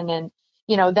person and,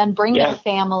 then bring their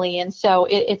family. And so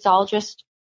it's all just,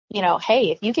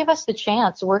 hey, if you give us the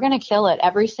chance, we're going to kill it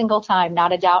every single time.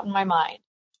 Not a doubt in my mind.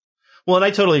 Well, and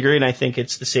I totally agree. And I think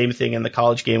it's the same thing in the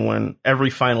college game when every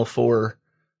Final Four,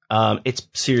 it's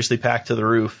seriously packed to the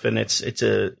roof, and it's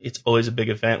always a big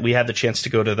event. We had the chance to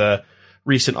go to the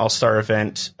recent All-Star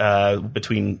event,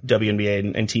 between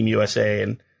WNBA and Team USA,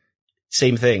 and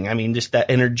same thing. I mean, just that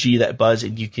energy, that buzz,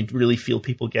 and you can really feel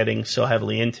people getting so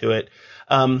heavily into it.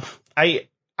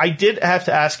 I did have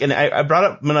to ask, and I brought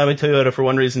up Manami Toyota for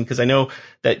one reason, because I know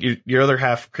that your other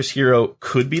half, Chris Hero,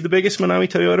 could be the biggest Manami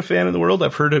Toyota fan in the world.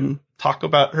 I've heard him talk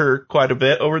about her quite a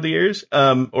bit over the years,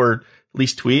 or at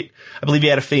least tweet. I believe he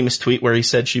had a famous tweet where he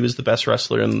said she was the best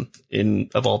wrestler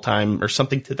of all time, or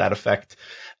something to that effect.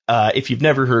 If you've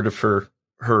never heard of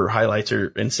her highlights are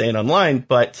insane online,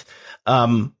 but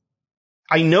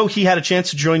I know he had a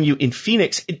chance to join you in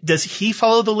Phoenix. Does he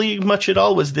follow the league much at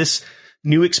all? Was this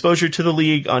new exposure to the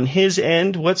league on his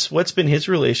end? What's been his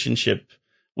relationship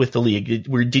with the league?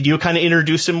 Did you kind of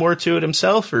introduce him more to it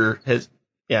himself, or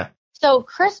yeah? So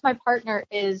Chris, my partner,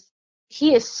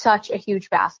 he is such a huge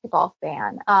basketball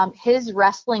fan. His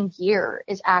wrestling gear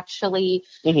is actually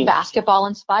basketball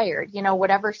inspired.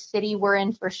 Whatever city we're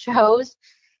in for shows,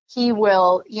 he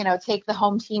will, take the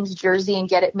home team's jersey and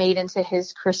get it made into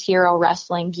his Chris Hero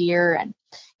wrestling gear. And,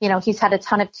 he's had a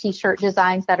ton of t-shirt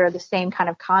designs that are the same kind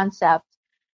of concept.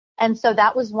 And so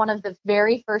that was one of the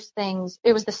very first things.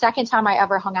 It was the second time I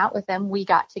ever hung out with him. We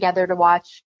got together to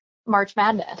watch March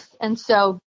Madness. And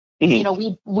so,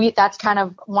 we that's kind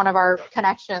of one of our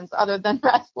connections other than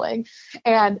wrestling.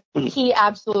 And he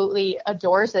absolutely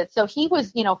adores it. So he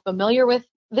was, familiar with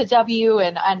the W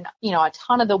and a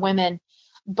ton of the women.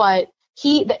 But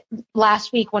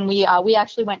last week when we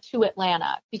actually went to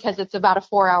Atlanta, because it's about a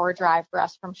 4-hour drive for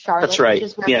us from Charlotte. That's right. Which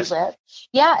is where we live.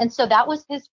 Yeah. And so that was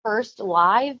his first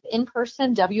live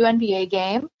in-person WNBA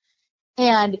game.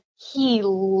 And he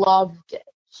loved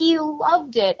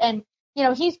it. And,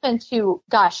 he's been to,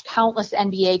 countless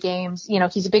NBA games.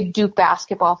 He's a big Duke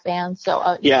basketball fan.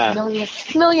 So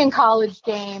million college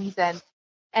games.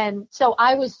 And so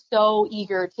I was so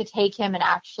eager to take him and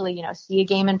actually, see a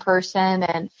game in person.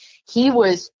 And he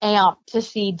was amped to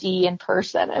see Dee in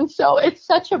person. And so it's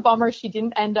such a bummer she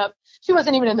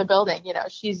wasn't even in the building.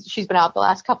 She's been out the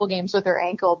last couple games with her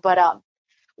ankle, but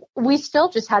we still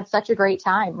just had such a great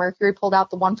time. Mercury pulled out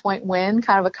the 1-point win,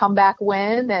 kind of a comeback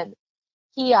win. And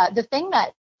the thing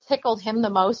that tickled him the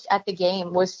most at the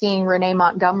game was seeing Renee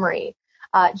Montgomery,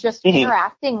 just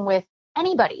interacting with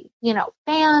anybody,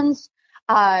 fans.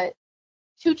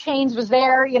 2 Chainz was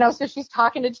there, so she's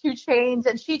talking to 2 Chainz,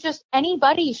 and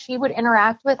anybody she would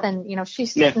interact with, and,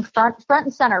 she's sitting front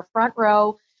and center, front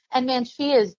row. And man,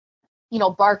 she is,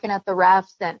 barking at the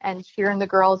refs and cheering the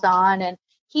girls on. And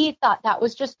he thought that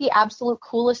was just the absolute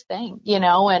coolest thing,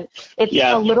 and it's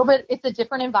it's a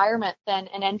different environment than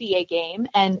an NBA game.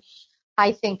 And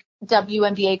I think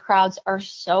WNBA crowds are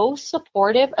so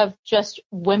supportive of just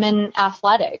women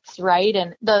athletics, right?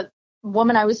 And the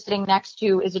woman I was sitting next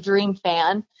to is a Dream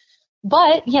fan,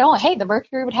 but hey, the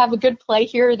Mercury would have a good play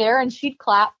here or there and she'd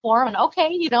clap for him, and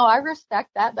okay, I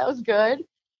respect that. That was good.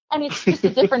 And it's just a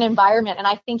different environment. And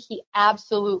I think he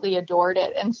absolutely adored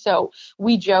it. And so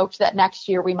we joked that next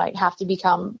year we might have to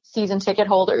become season ticket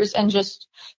holders and just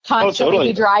constantly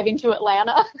be driving to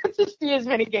Atlanta to see as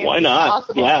many games as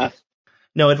possible. Yeah.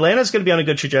 No, Atlanta's going to be on a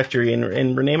good trajectory,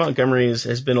 and Renee Montgomery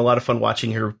has been a lot of fun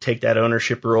watching her take that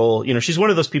ownership role. She's one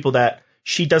of those people that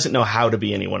she doesn't know how to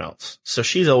be anyone else. So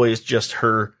she's always just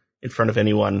her in front of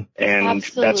anyone. And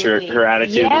absolutely. That's her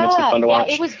attitude, and it's fun to watch.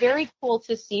 It was very cool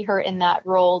to see her in that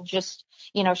role. Just,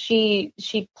 she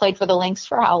played for the Lynx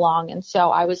for how long? And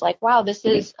so I was like, wow, this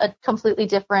is a completely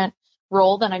different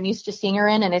role than I'm used to seeing her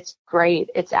in, and it's great.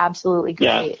 It's absolutely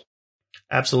great.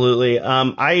 Absolutely.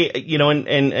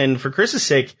 And for Chris's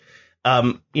sake,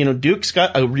 Duke's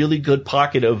got a really good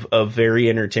pocket of very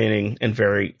entertaining and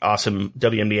very awesome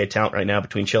WNBA talent right now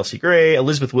between Chelsea Gray.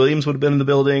 Elizabeth Williams would have been in the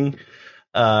building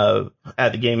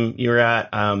at the game you were at.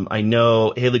 I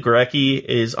know Haley Gorecki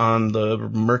is on the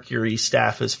Mercury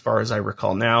staff as far as I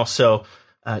recall now. So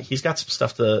he's got some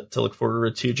stuff to look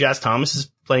forward to. Jazz Thomas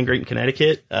is playing great in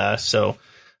Connecticut.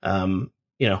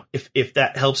 If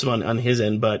that helps him on his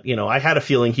end, but, I had a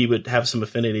feeling he would have some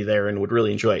affinity there and would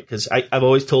really enjoy it. Cause I've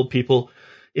always told people,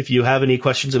 if you have any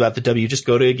questions about the W, just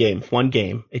go to a game, one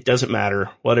game. It doesn't matter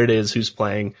what it is, who's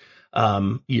playing.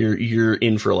 You're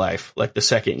in for life. Like the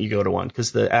second you go to one,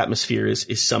 cause the atmosphere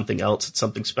is something else. It's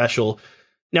something special.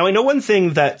 Now, I know one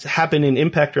thing that happened in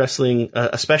Impact Wrestling,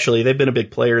 especially, they've been a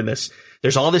big player in this.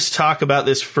 There's all this talk about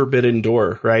this forbidden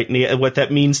door, right? And what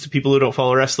that means to people who don't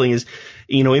follow wrestling is,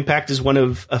 Impact is one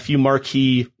of a few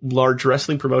marquee large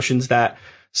wrestling promotions that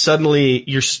suddenly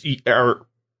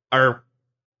are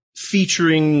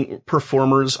featuring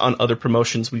performers on other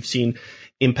promotions. We've seen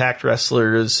Impact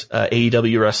wrestlers,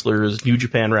 AEW wrestlers, New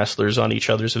Japan wrestlers on each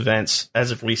other's events as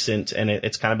of recent, and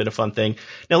it's kind of been a fun thing.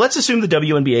 Now, let's assume the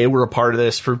WNBA were a part of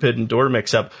this Forbidden Door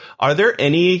mix-up. Are there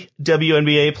any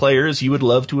WNBA players you would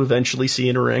love to eventually see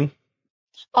in a ring?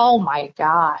 Oh my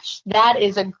gosh, that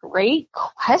is a great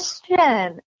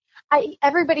question.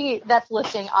 Everybody that's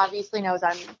listening obviously knows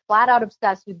I'm flat out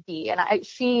obsessed with Dee, and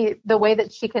the way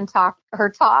that she can talk,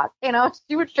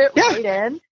 she would fit right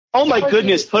in. Oh my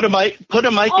goodness! Put a mic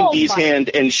in Dee's hand,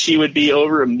 and she would be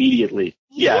over immediately.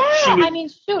 Yeah, she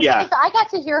would, shoot. Yeah. I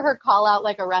got to hear her call out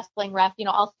like a wrestling ref.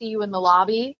 I'll see you in the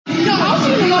lobby. I'll see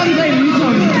you in the lobby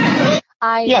later.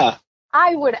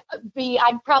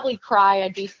 I'd probably cry.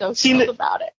 I'd be so thrilled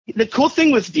about it. The cool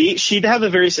thing with Dee,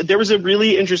 there was a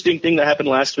really interesting thing that happened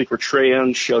last week where Trae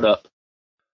Young showed up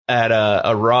at a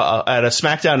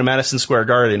SmackDown in Madison Square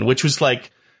Garden, which was like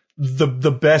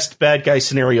the best bad guy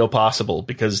scenario possible,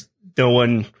 because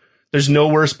there's no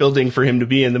worse building for him to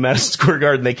be in the Madison Square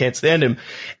Garden. They can't stand him.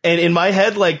 And in my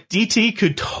head, like, DT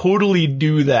could totally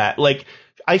do that. Like,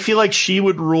 I feel like she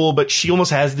would rule, but she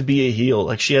almost has to be a heel.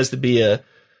 Like, she has to be a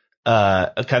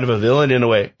kind of a villain in a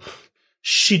way.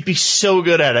 She'd be so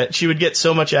good at it. She would get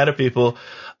so much out of people.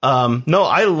 No,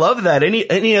 I love that.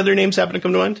 Any other names happen to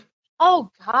come to mind?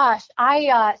 Oh gosh,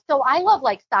 I love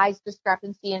like size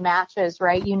discrepancy in matches,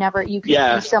 right? You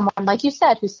can see someone like you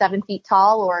said who's 7 feet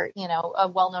tall, or a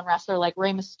well-known wrestler like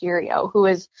Rey Mysterio who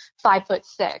is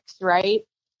 5'6", right?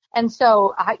 And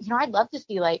so I'd love to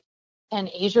see like an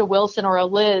Asia Wilson or a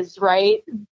Liz, right?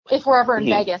 If we're ever in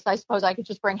Vegas, I suppose I could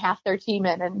just bring half their team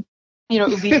in, and it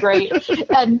would be great,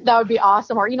 and that would be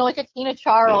awesome. Or like a Tina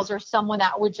Charles or someone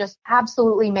that would just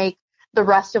absolutely make the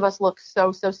rest of us look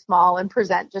so small and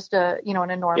present just an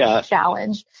enormous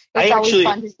challenge. It's always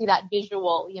fun to see that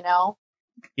visual,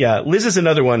 Yeah, Liz is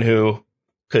another one who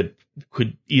could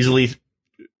easily,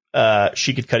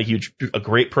 she could cut a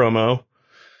great promo,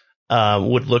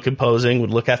 would look imposing,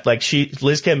 would look at Liz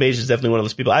Cambage is definitely one of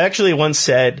those people. I actually once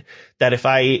said that if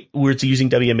I were to using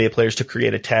WNBA players to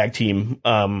create a tag team,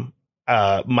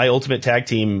 my ultimate tag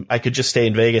team, I could just stay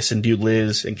in Vegas and do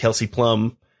Liz and Kelsey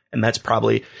Plum. And that's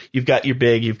probably, you've got your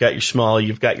big, you've got your small,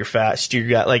 you've got your fast, you've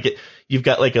got like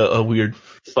a weird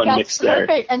fun mix there.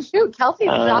 Perfect. And shoot, Kelsey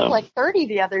dropped like 30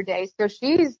 the other day, so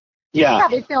she's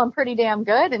probably feeling pretty damn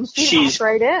good, and she's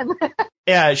right in.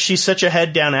 Yeah, she's such a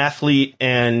head down athlete,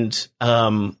 and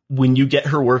when you get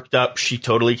her worked up, she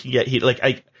totally can get heat.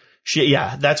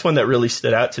 That's one that really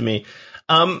stood out to me.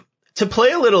 To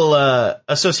play a little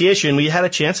association, we had a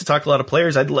chance to talk to a lot of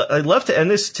players. I'd love to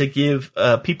end this to give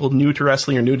people new to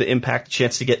wrestling or new to Impact a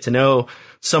chance to get to know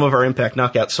some of our Impact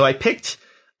knockouts. So I picked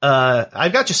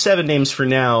I've got just 7 names for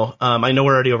now. I know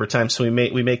we're already over time, so we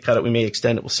may cut it, we may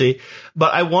extend it, we'll see.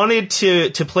 But I wanted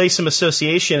to play some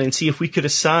association and see if we could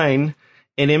assign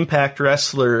an Impact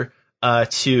wrestler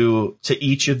to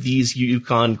each of these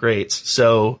Yukon greats.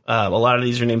 So a lot of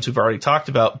these are names we've already talked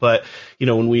about, but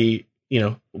when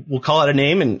we'll call out a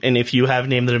name, and if you have a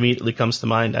name that immediately comes to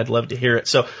mind, I'd love to hear it.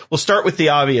 So we'll start with the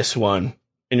obvious one,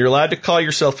 and you're allowed to call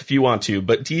yourself if you want to,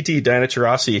 but DT, Diana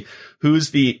Taurasi,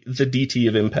 who's the DT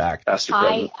of Impact?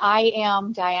 I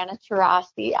am Diana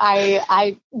Taurasi.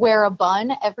 I wear a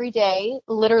bun every day.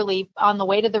 Literally on the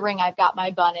way to the ring, I've got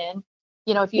my bun in.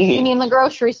 If you see me in the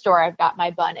grocery store, I've got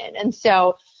my bun in. And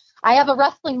so I have a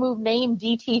wrestling move named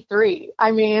DT3.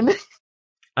 I mean,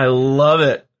 I love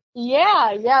it.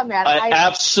 Yeah, man.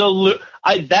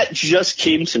 That just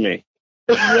came to me.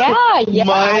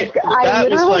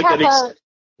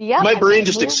 Yeah. My brain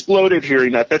just exploded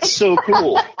hearing that. That's so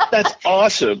cool. That's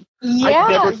awesome. Yeah,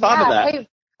 I never thought of that.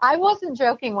 I wasn't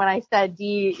joking when I said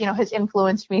Dee, has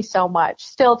influenced me so much,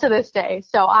 still to this day.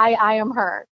 So I am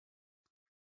her.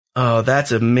 Oh,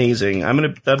 that's amazing. I'm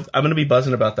gonna be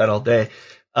buzzing about that all day.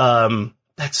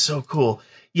 That's so cool.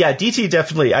 Yeah, DT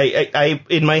definitely. I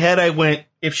in my head I went,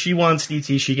 if she wants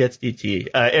DT, she gets DT.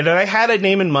 And I had a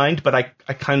name in mind, but I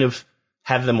kind of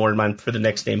have them more in mind for the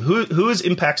next name. Who is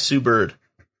Impact Sue Bird?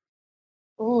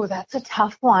 Ooh, that's a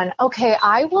tough one. Okay,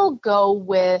 I will go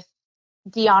with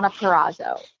Deonna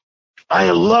Purrazzo.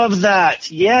 I love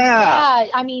that. Yeah.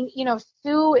 Yeah, I mean,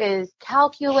 Sue is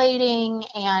calculating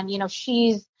and,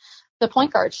 she's the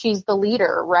point guard. She's the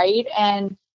leader, right?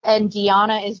 And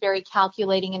Deonna is very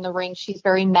calculating in the ring. She's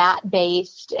very mat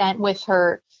based and with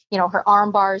her, her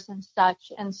arm bars and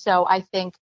such. And so I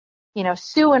think,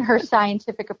 Sue and her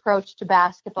scientific approach to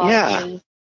basketball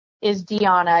is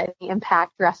Deonna in the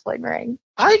Impact Wrestling ring.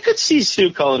 I could see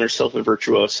Sue calling herself a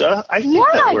virtuosa. I think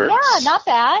that works. Yeah, not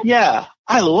bad. Yeah,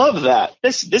 I love that.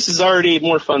 This is already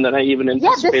more fun than I even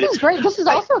anticipated. Yeah, this is great. This is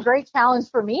also a great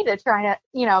challenge for me to try to,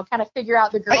 kind of figure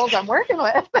out the girls I'm working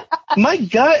with. My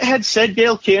gut had said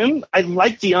Gail Kim. I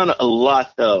like Deonna a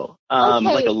lot, though.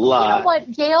 Like a lot. You know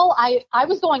what, Gail? I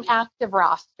was going active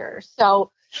roster,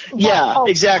 so. Yeah,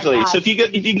 exactly. So if you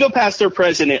can go past their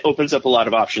present, it opens up a lot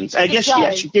of options. I guess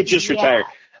she did just retire.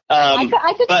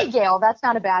 I could see Gail. That's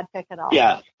not a bad pick at all.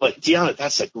 Yeah, but Deonna,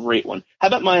 that's a great one. How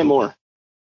about Maya Moore?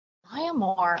 Maya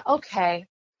Moore. Okay.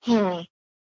 And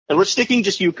we're sticking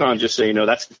just UConn, just so you know.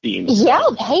 That's the theme. Yeah.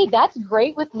 Hey, that's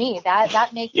great with me.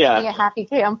 That makes me a happy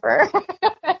camper.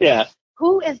 Yeah.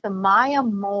 Who is the Maya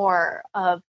Moore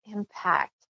of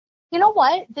Impact? You know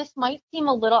what? This might seem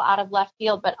a little out of left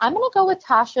field, but I'm going to go with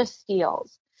Tasha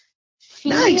Steelz.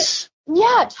 Nice.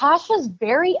 Yeah, Tasha's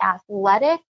very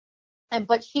athletic,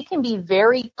 but she can be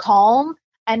very calm.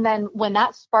 And then when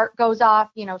that spark goes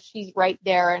off, she's right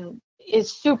there and is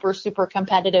super, super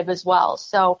competitive as well.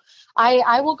 So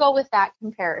I will go with that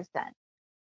comparison.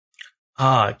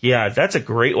 Yeah, that's a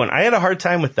great one. I had a hard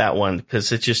time with that one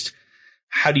because it's just,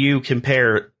 how do you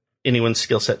compare anyone's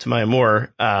skill set to Maya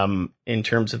Moore in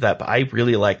terms of that? But I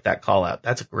really like that call out.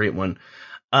 That's a great one.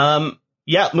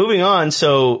 Yeah, moving on.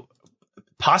 So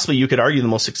possibly you could argue the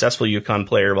most successful UConn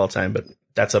player of all time, but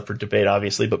that's up for debate,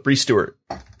 obviously. But Bree Stewart.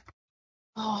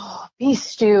 Oh, Bree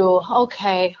Stew.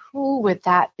 Okay, who would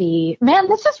that be? Man,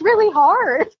 this is really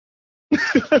hard. This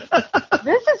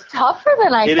is tougher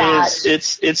than I thought.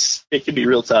 It is. It can be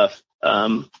real tough.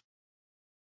 I'm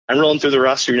rolling through the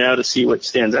roster now to see what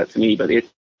stands out to me, but it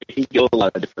can go a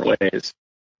lot of different ways.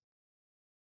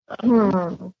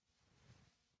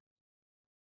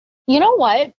 You know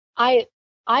what?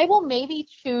 I will maybe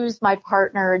choose my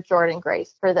partner, Jordan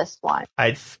Grace, for this one.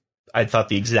 I thought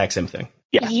the exact same thing.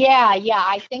 Yeah.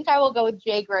 I think I will go with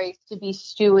Jay Grace to be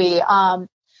Stewie.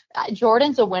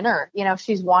 Jordan's a winner.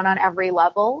 She's won on every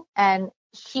level, and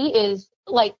she is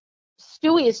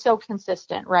Stewie is so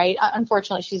consistent, right?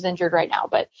 Unfortunately, she's injured right now,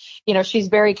 but she's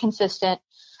very consistent.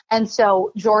 And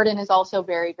so Jordan is also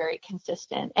very, very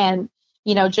consistent and,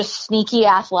 just sneaky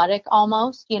athletic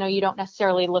almost. You don't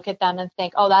necessarily look at them and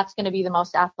think, oh, that's going to be the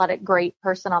most athletic, great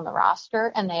person on the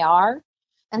roster. And they are.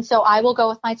 And so I will go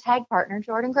with my tag partner,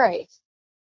 Jordan Grace.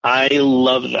 I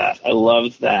love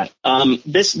that.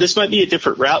 This might be a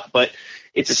different route, but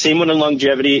it's the same one in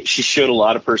longevity. She showed a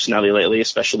lot of personality lately,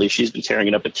 especially she's been tearing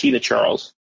it up with Tina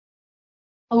Charles.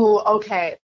 Oh,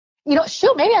 okay. Maybe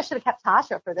I should have kept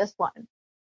Tasha for this one.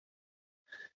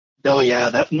 Oh, yeah,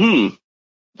 that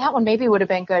one maybe would have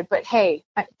been good. But hey,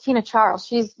 Tina Charles,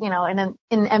 she's, in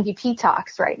MVP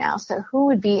talks right now. So who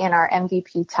would be in our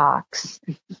MVP talks?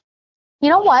 You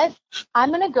know what? I'm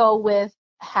going to go with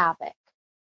Havoc.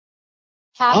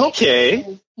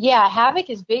 Okay. Havoc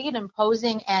is big and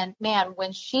imposing. And man,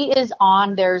 when she is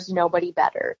on, there's nobody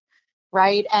better.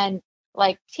 Right. And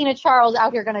Tina Charles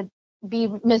out here going to be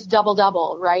Miss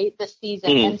Double-Double, right, this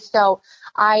season. And so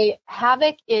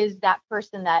Havoc is that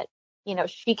person that,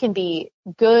 she can be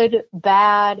good,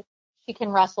 bad. She can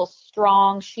wrestle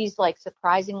strong. She's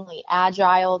surprisingly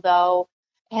agile though.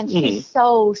 And she's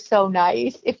so, so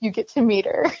nice if you get to meet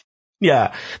her.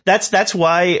 Yeah, that's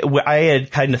why I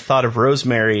had kind of thought of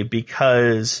Rosemary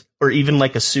or even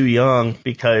a Sue Young,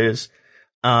 because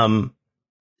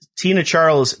Tina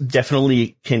Charles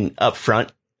definitely can up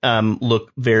front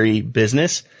look very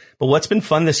business. But what's been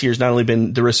fun this year has not only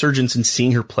been the resurgence in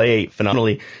seeing her play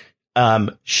phenomenally.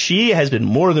 She has been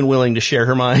more than willing to share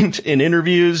her mind in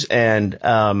interviews and,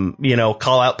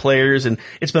 call out players. And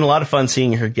it's been a lot of fun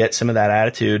seeing her get some of that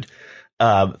attitude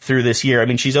through this year. I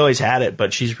mean, she's always had it,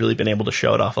 but she's really been able to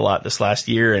show it off a lot this last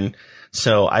year. And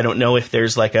so I don't know if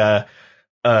there's a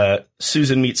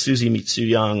Susan meets Susie meets Sue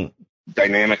Young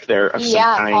dynamic there of some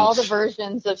kind. All the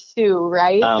versions of Sue,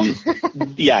 right?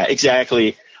 Yeah,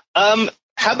 exactly. How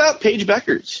about Paige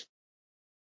Beckers?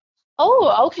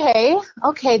 Oh, okay.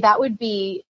 Okay, that would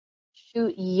be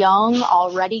young,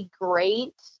 already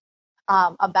great,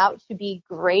 about to be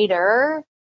greater.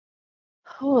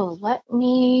 Oh, let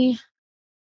me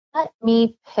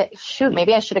pick. Shoot,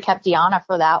 maybe I should have kept Deonna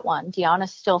for that one.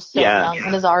 Deonna's still so young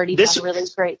and has already done really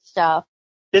great stuff.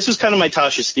 This was kind of my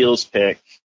Tasha Steelz pick.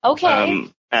 Okay.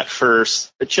 At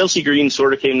first, Chelsea Green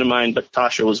sort of came to mind, but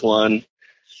Tasha was one.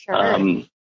 Sure.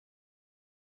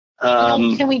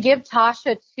 Can we give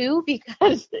Tasha two,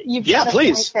 because you've got a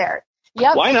point there?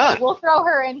 Yep. Why not? We'll throw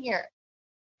her in here.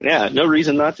 Yeah, no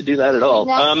reason not to do that at all.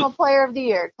 National Player of the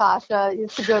Year, Tasha.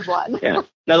 It's a good one. Yeah.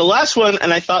 Now the last one,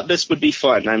 and I thought this would be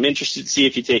fun. I'm interested to see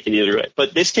if you take it either way.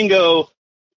 But this can go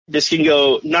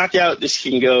knockout. This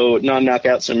can go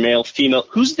non-knockout. So male, female.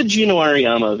 Who's the Gino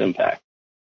Auriemma of Impact?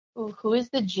 Ooh, who is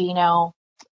the Gino?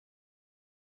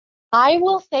 I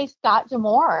will say Scott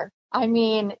D'Amore. I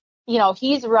mean,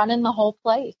 he's running the whole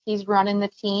place. He's running the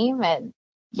team, and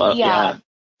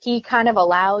he kind of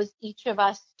allows each of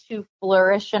us to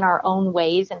flourish in our own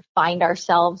ways and find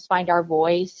ourselves, find our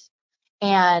voice.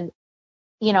 And,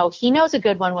 he knows a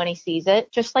good one when he sees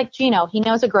it, just like Gino. He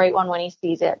knows a great one when he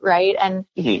sees it, right? And,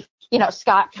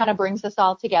 Scott kind of brings us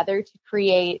all together to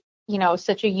create,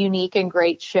 such a unique and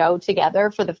great show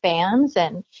together for the fans.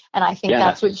 And I think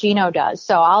that's what Gino does.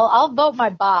 So I'll vote my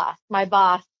boss,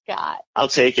 Scott. I'll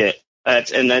take it.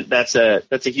 That's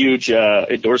a huge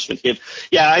endorsement.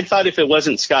 I thought if it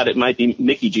wasn't Scott, it might be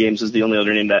Mickie James is the only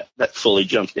other name that fully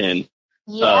jumped in.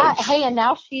 Yeah. Hey, and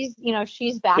now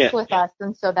she's back with us,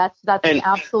 and so that's an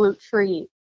absolute treat.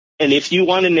 And if you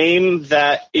want a name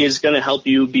that is going to help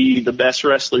you be the best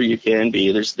wrestler you can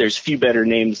be, there's few better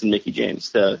names than Mickie James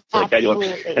to guide you on.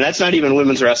 And that's not even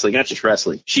women's wrestling, that's just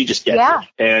wrestling. She just gets it.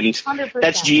 And 100%.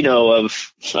 That's Gino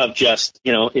of just,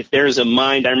 if there's a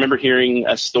mind. I remember hearing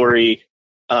a story,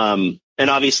 and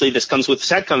obviously this comes with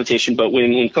sad connotation, but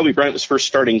when Kobe Bryant was first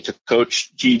starting to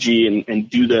coach Gigi and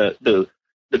do the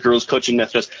girls coaching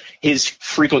methods, his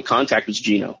frequent contact was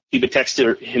Gino. He would text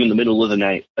him in the middle of the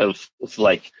night of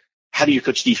like, how do you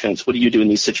coach defense? What do you do in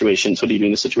these situations? What do you do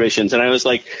in these situations? And I was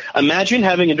like, imagine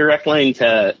having a direct line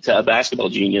to a basketball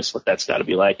genius, what that's got to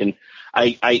be like. And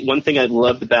one thing I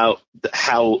loved about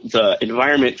how the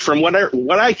environment, from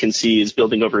what I can see, is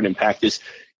building over an Impact is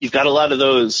you've got a lot of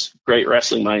those great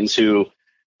wrestling minds who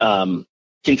can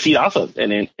feed off of,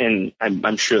 and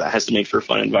I'm sure that has to make for a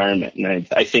fun environment. And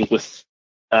I think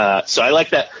so I like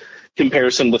that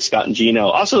comparison with Scott and Gino.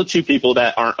 Also, two people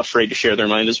that aren't afraid to share their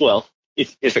mind as well,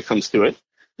 if it comes to it.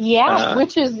 Yeah,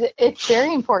 it's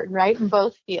very important, right, in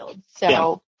both fields.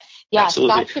 So,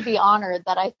 Scott should be honored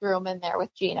that I threw him in there with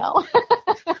Gino.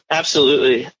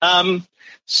 Absolutely.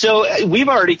 So we've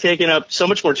already taken up so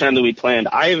much more time than we planned.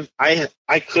 I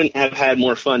couldn't have had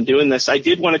more fun doing this. I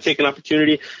did want to take an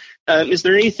opportunity. Is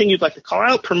there anything you'd like to call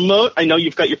out, promote? I know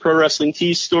you've got your Pro Wrestling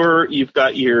Tees store. You've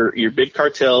got your Big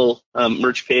Cartel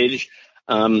merch page.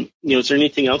 Is there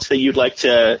anything else that you'd like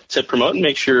to promote and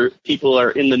make sure people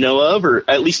are in the know of, or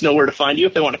at least know where to find you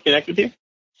if they want to connect with you?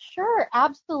 Sure,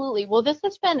 absolutely. Well, this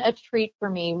has been a treat for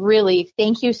me, really.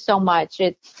 Thank you so much.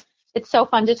 It's so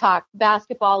fun to talk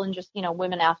basketball and just,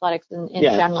 women athletics in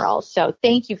general. So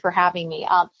thank you for having me.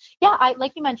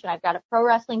 Like you mentioned, I've got a Pro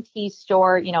Wrestling Tees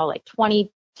store, like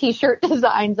 20 T-shirt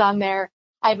designs on there.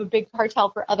 I have a Big Cartel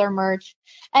for other merch.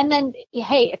 And then,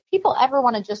 hey, if people ever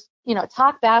want to just,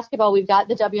 talk basketball, we've got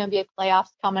the WNBA playoffs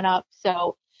coming up.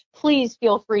 So please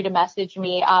feel free to message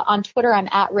me. On Twitter, I'm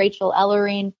at Rachel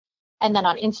Ellering. And then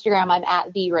on Instagram, I'm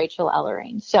at the Rachel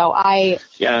Ellering. So I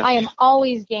am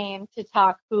always game to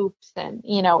talk hoops. And,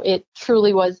 it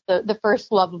truly was the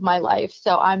first love of my life.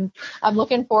 So I'm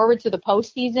looking forward to the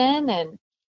postseason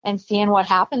and seeing what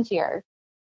happens here.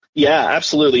 Yeah,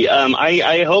 absolutely.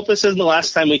 I hope this isn't the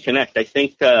last time we connect. I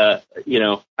think,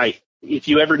 if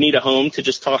you ever need a home to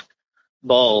just talk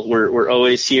ball, we're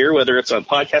always here, whether it's on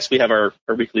podcast. We have our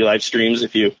weekly live streams.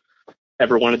 If you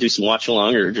ever want to do some watch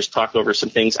along or just talk over some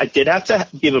things. I did have to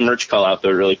give a merch call out though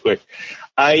really quick.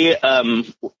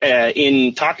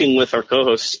 In talking with our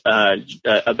co-hosts,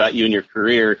 about you and your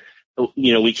career,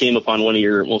 we came upon one of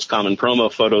your most common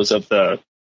promo photos of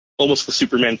almost the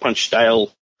Superman punch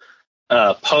style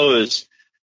pose.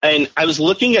 And I was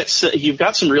looking at, you've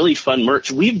got some really fun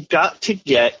merch. We've got to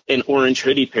get an orange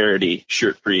hoodie parody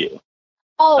shirt for you.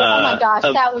 Oh my gosh,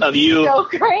 that would be so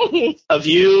great. Of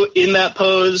you in that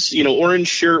pose, orange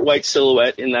shirt, white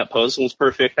silhouette in that pose was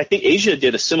perfect. I think Asia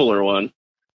did a similar one.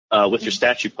 with your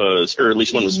statue pose, or at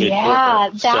least one was made for her. Yeah,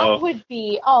 that would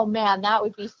be, oh man, that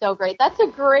would be so great. That's a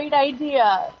great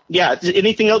idea. Yeah.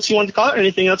 Anything else you wanted to call it?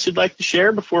 Anything else you'd like to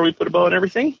share before we put a bow on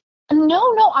everything?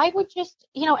 No, I would just,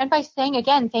 and by saying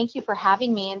again, thank you for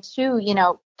having me. And two,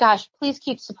 gosh, please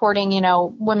keep supporting,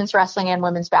 women's wrestling and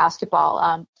women's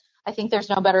basketball. I think there's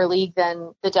no better league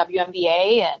than the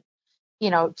WNBA. And,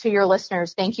 to your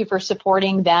listeners, thank you for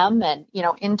supporting them and,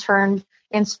 in turn,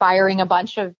 inspiring a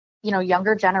bunch of,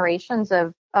 younger generations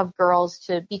of girls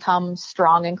to become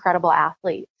strong, incredible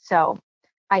athletes. So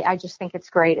I just think it's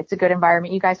great. It's a good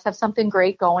environment. You guys have something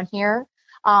great going here.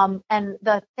 And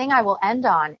the thing I will end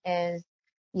on is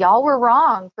y'all were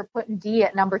wrong for putting D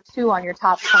at number 2 on your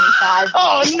top 25.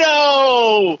 Oh,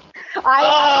 no! I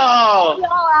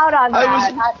y'all out on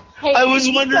that. I was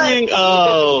wondering.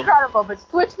 It's incredible, but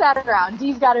switch that around.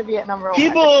 D's got to be at number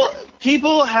 1.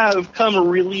 People have come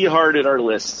really hard at our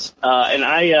lists,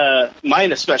 and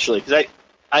mine especially, because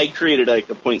I created like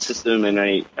a point system and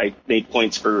I made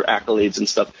points for accolades and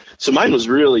stuff. So mine was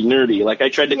really nerdy. Like I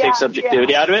tried to take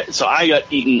subjectivity out of it, so I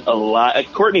got eaten a lot.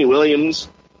 Courtney Williams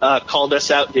called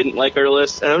us out, didn't like our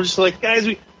list, and I was just like, guys,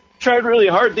 we tried really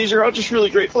hard. These are all just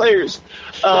really great players.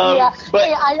 But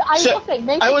I will say,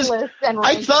 make a list and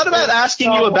I thought about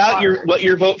asking you about what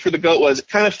your vote for the GOAT was. It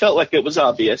kind of felt like it was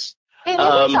obvious. It is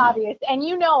obvious,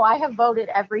 and I have voted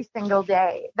every single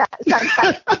day that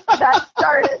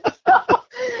started. So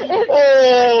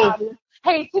it's obvious.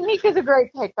 Hey, Tamika's a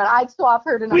great pick, but I'd swap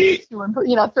her to number 2 and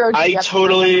throw. I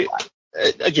totally.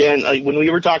 Again, when we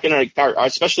were talking,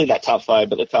 especially that top 5,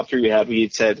 but the top 3 we had, we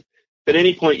had said at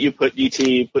any point you put DT,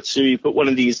 you put Sue, you put one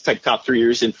of these type top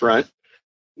 3ers in front,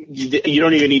 you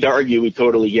don't even need to argue. We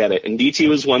totally get it. And DT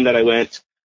was one that I went.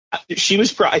 She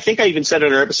was. I think I even said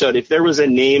in our episode, if there was a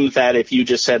name that if you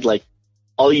just said like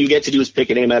all you get to do is pick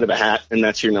a name out of a hat and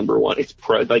that's your number 1, it's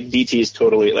like DT is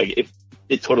totally like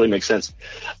it totally makes sense.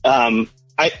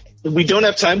 We don't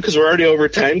have time because we're already over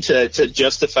time to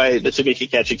justify the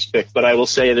Tamika Catchings pick, but I will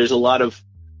say there's a lot of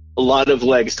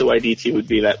legs to why DT would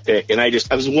be that pick, and I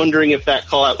was wondering if that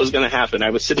call out was going to happen. I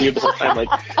was sitting here the whole time like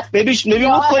maybe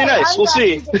we'll play nice. We'll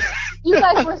see. You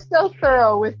guys were so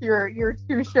thorough with your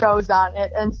 2 shows on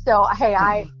it, and so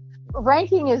hey,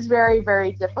 ranking is very,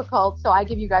 very difficult, so I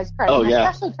give you guys credit,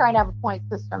 especially trying to have a point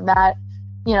system that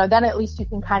then at least you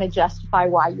can kind of justify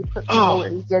why you put people where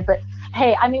you did. But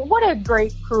hey, I mean, what a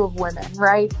great crew of women,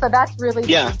 right? So that's really the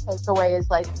big takeaway is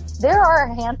like, there are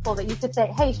a handful that you could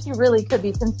say, hey, she really could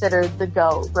be considered the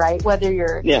GOAT, right? Whether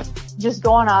you're just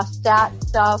going off stat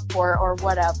stuff or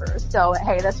whatever. So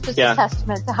hey, that's just a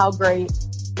testament to how great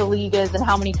the league is and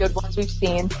how many good ones we've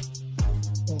seen.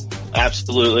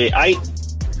 Absolutely. I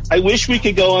wish we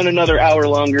could go on another hour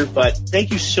longer, but thank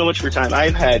you so much for your time.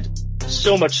 I've had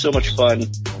so much fun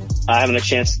having a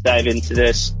chance to dive into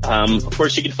this. Of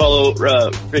course, you can follow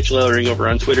Rachel Ellering over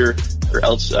on Twitter or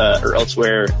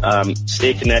elsewhere.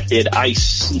 Stay connected. I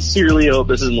sincerely hope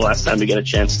this isn't the last time we get a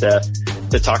chance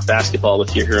to talk basketball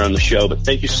with you here on the show. But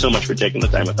thank you so much for taking the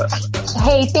time with us.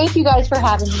 Hey, thank you guys for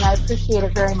having me. I appreciate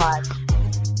it very much.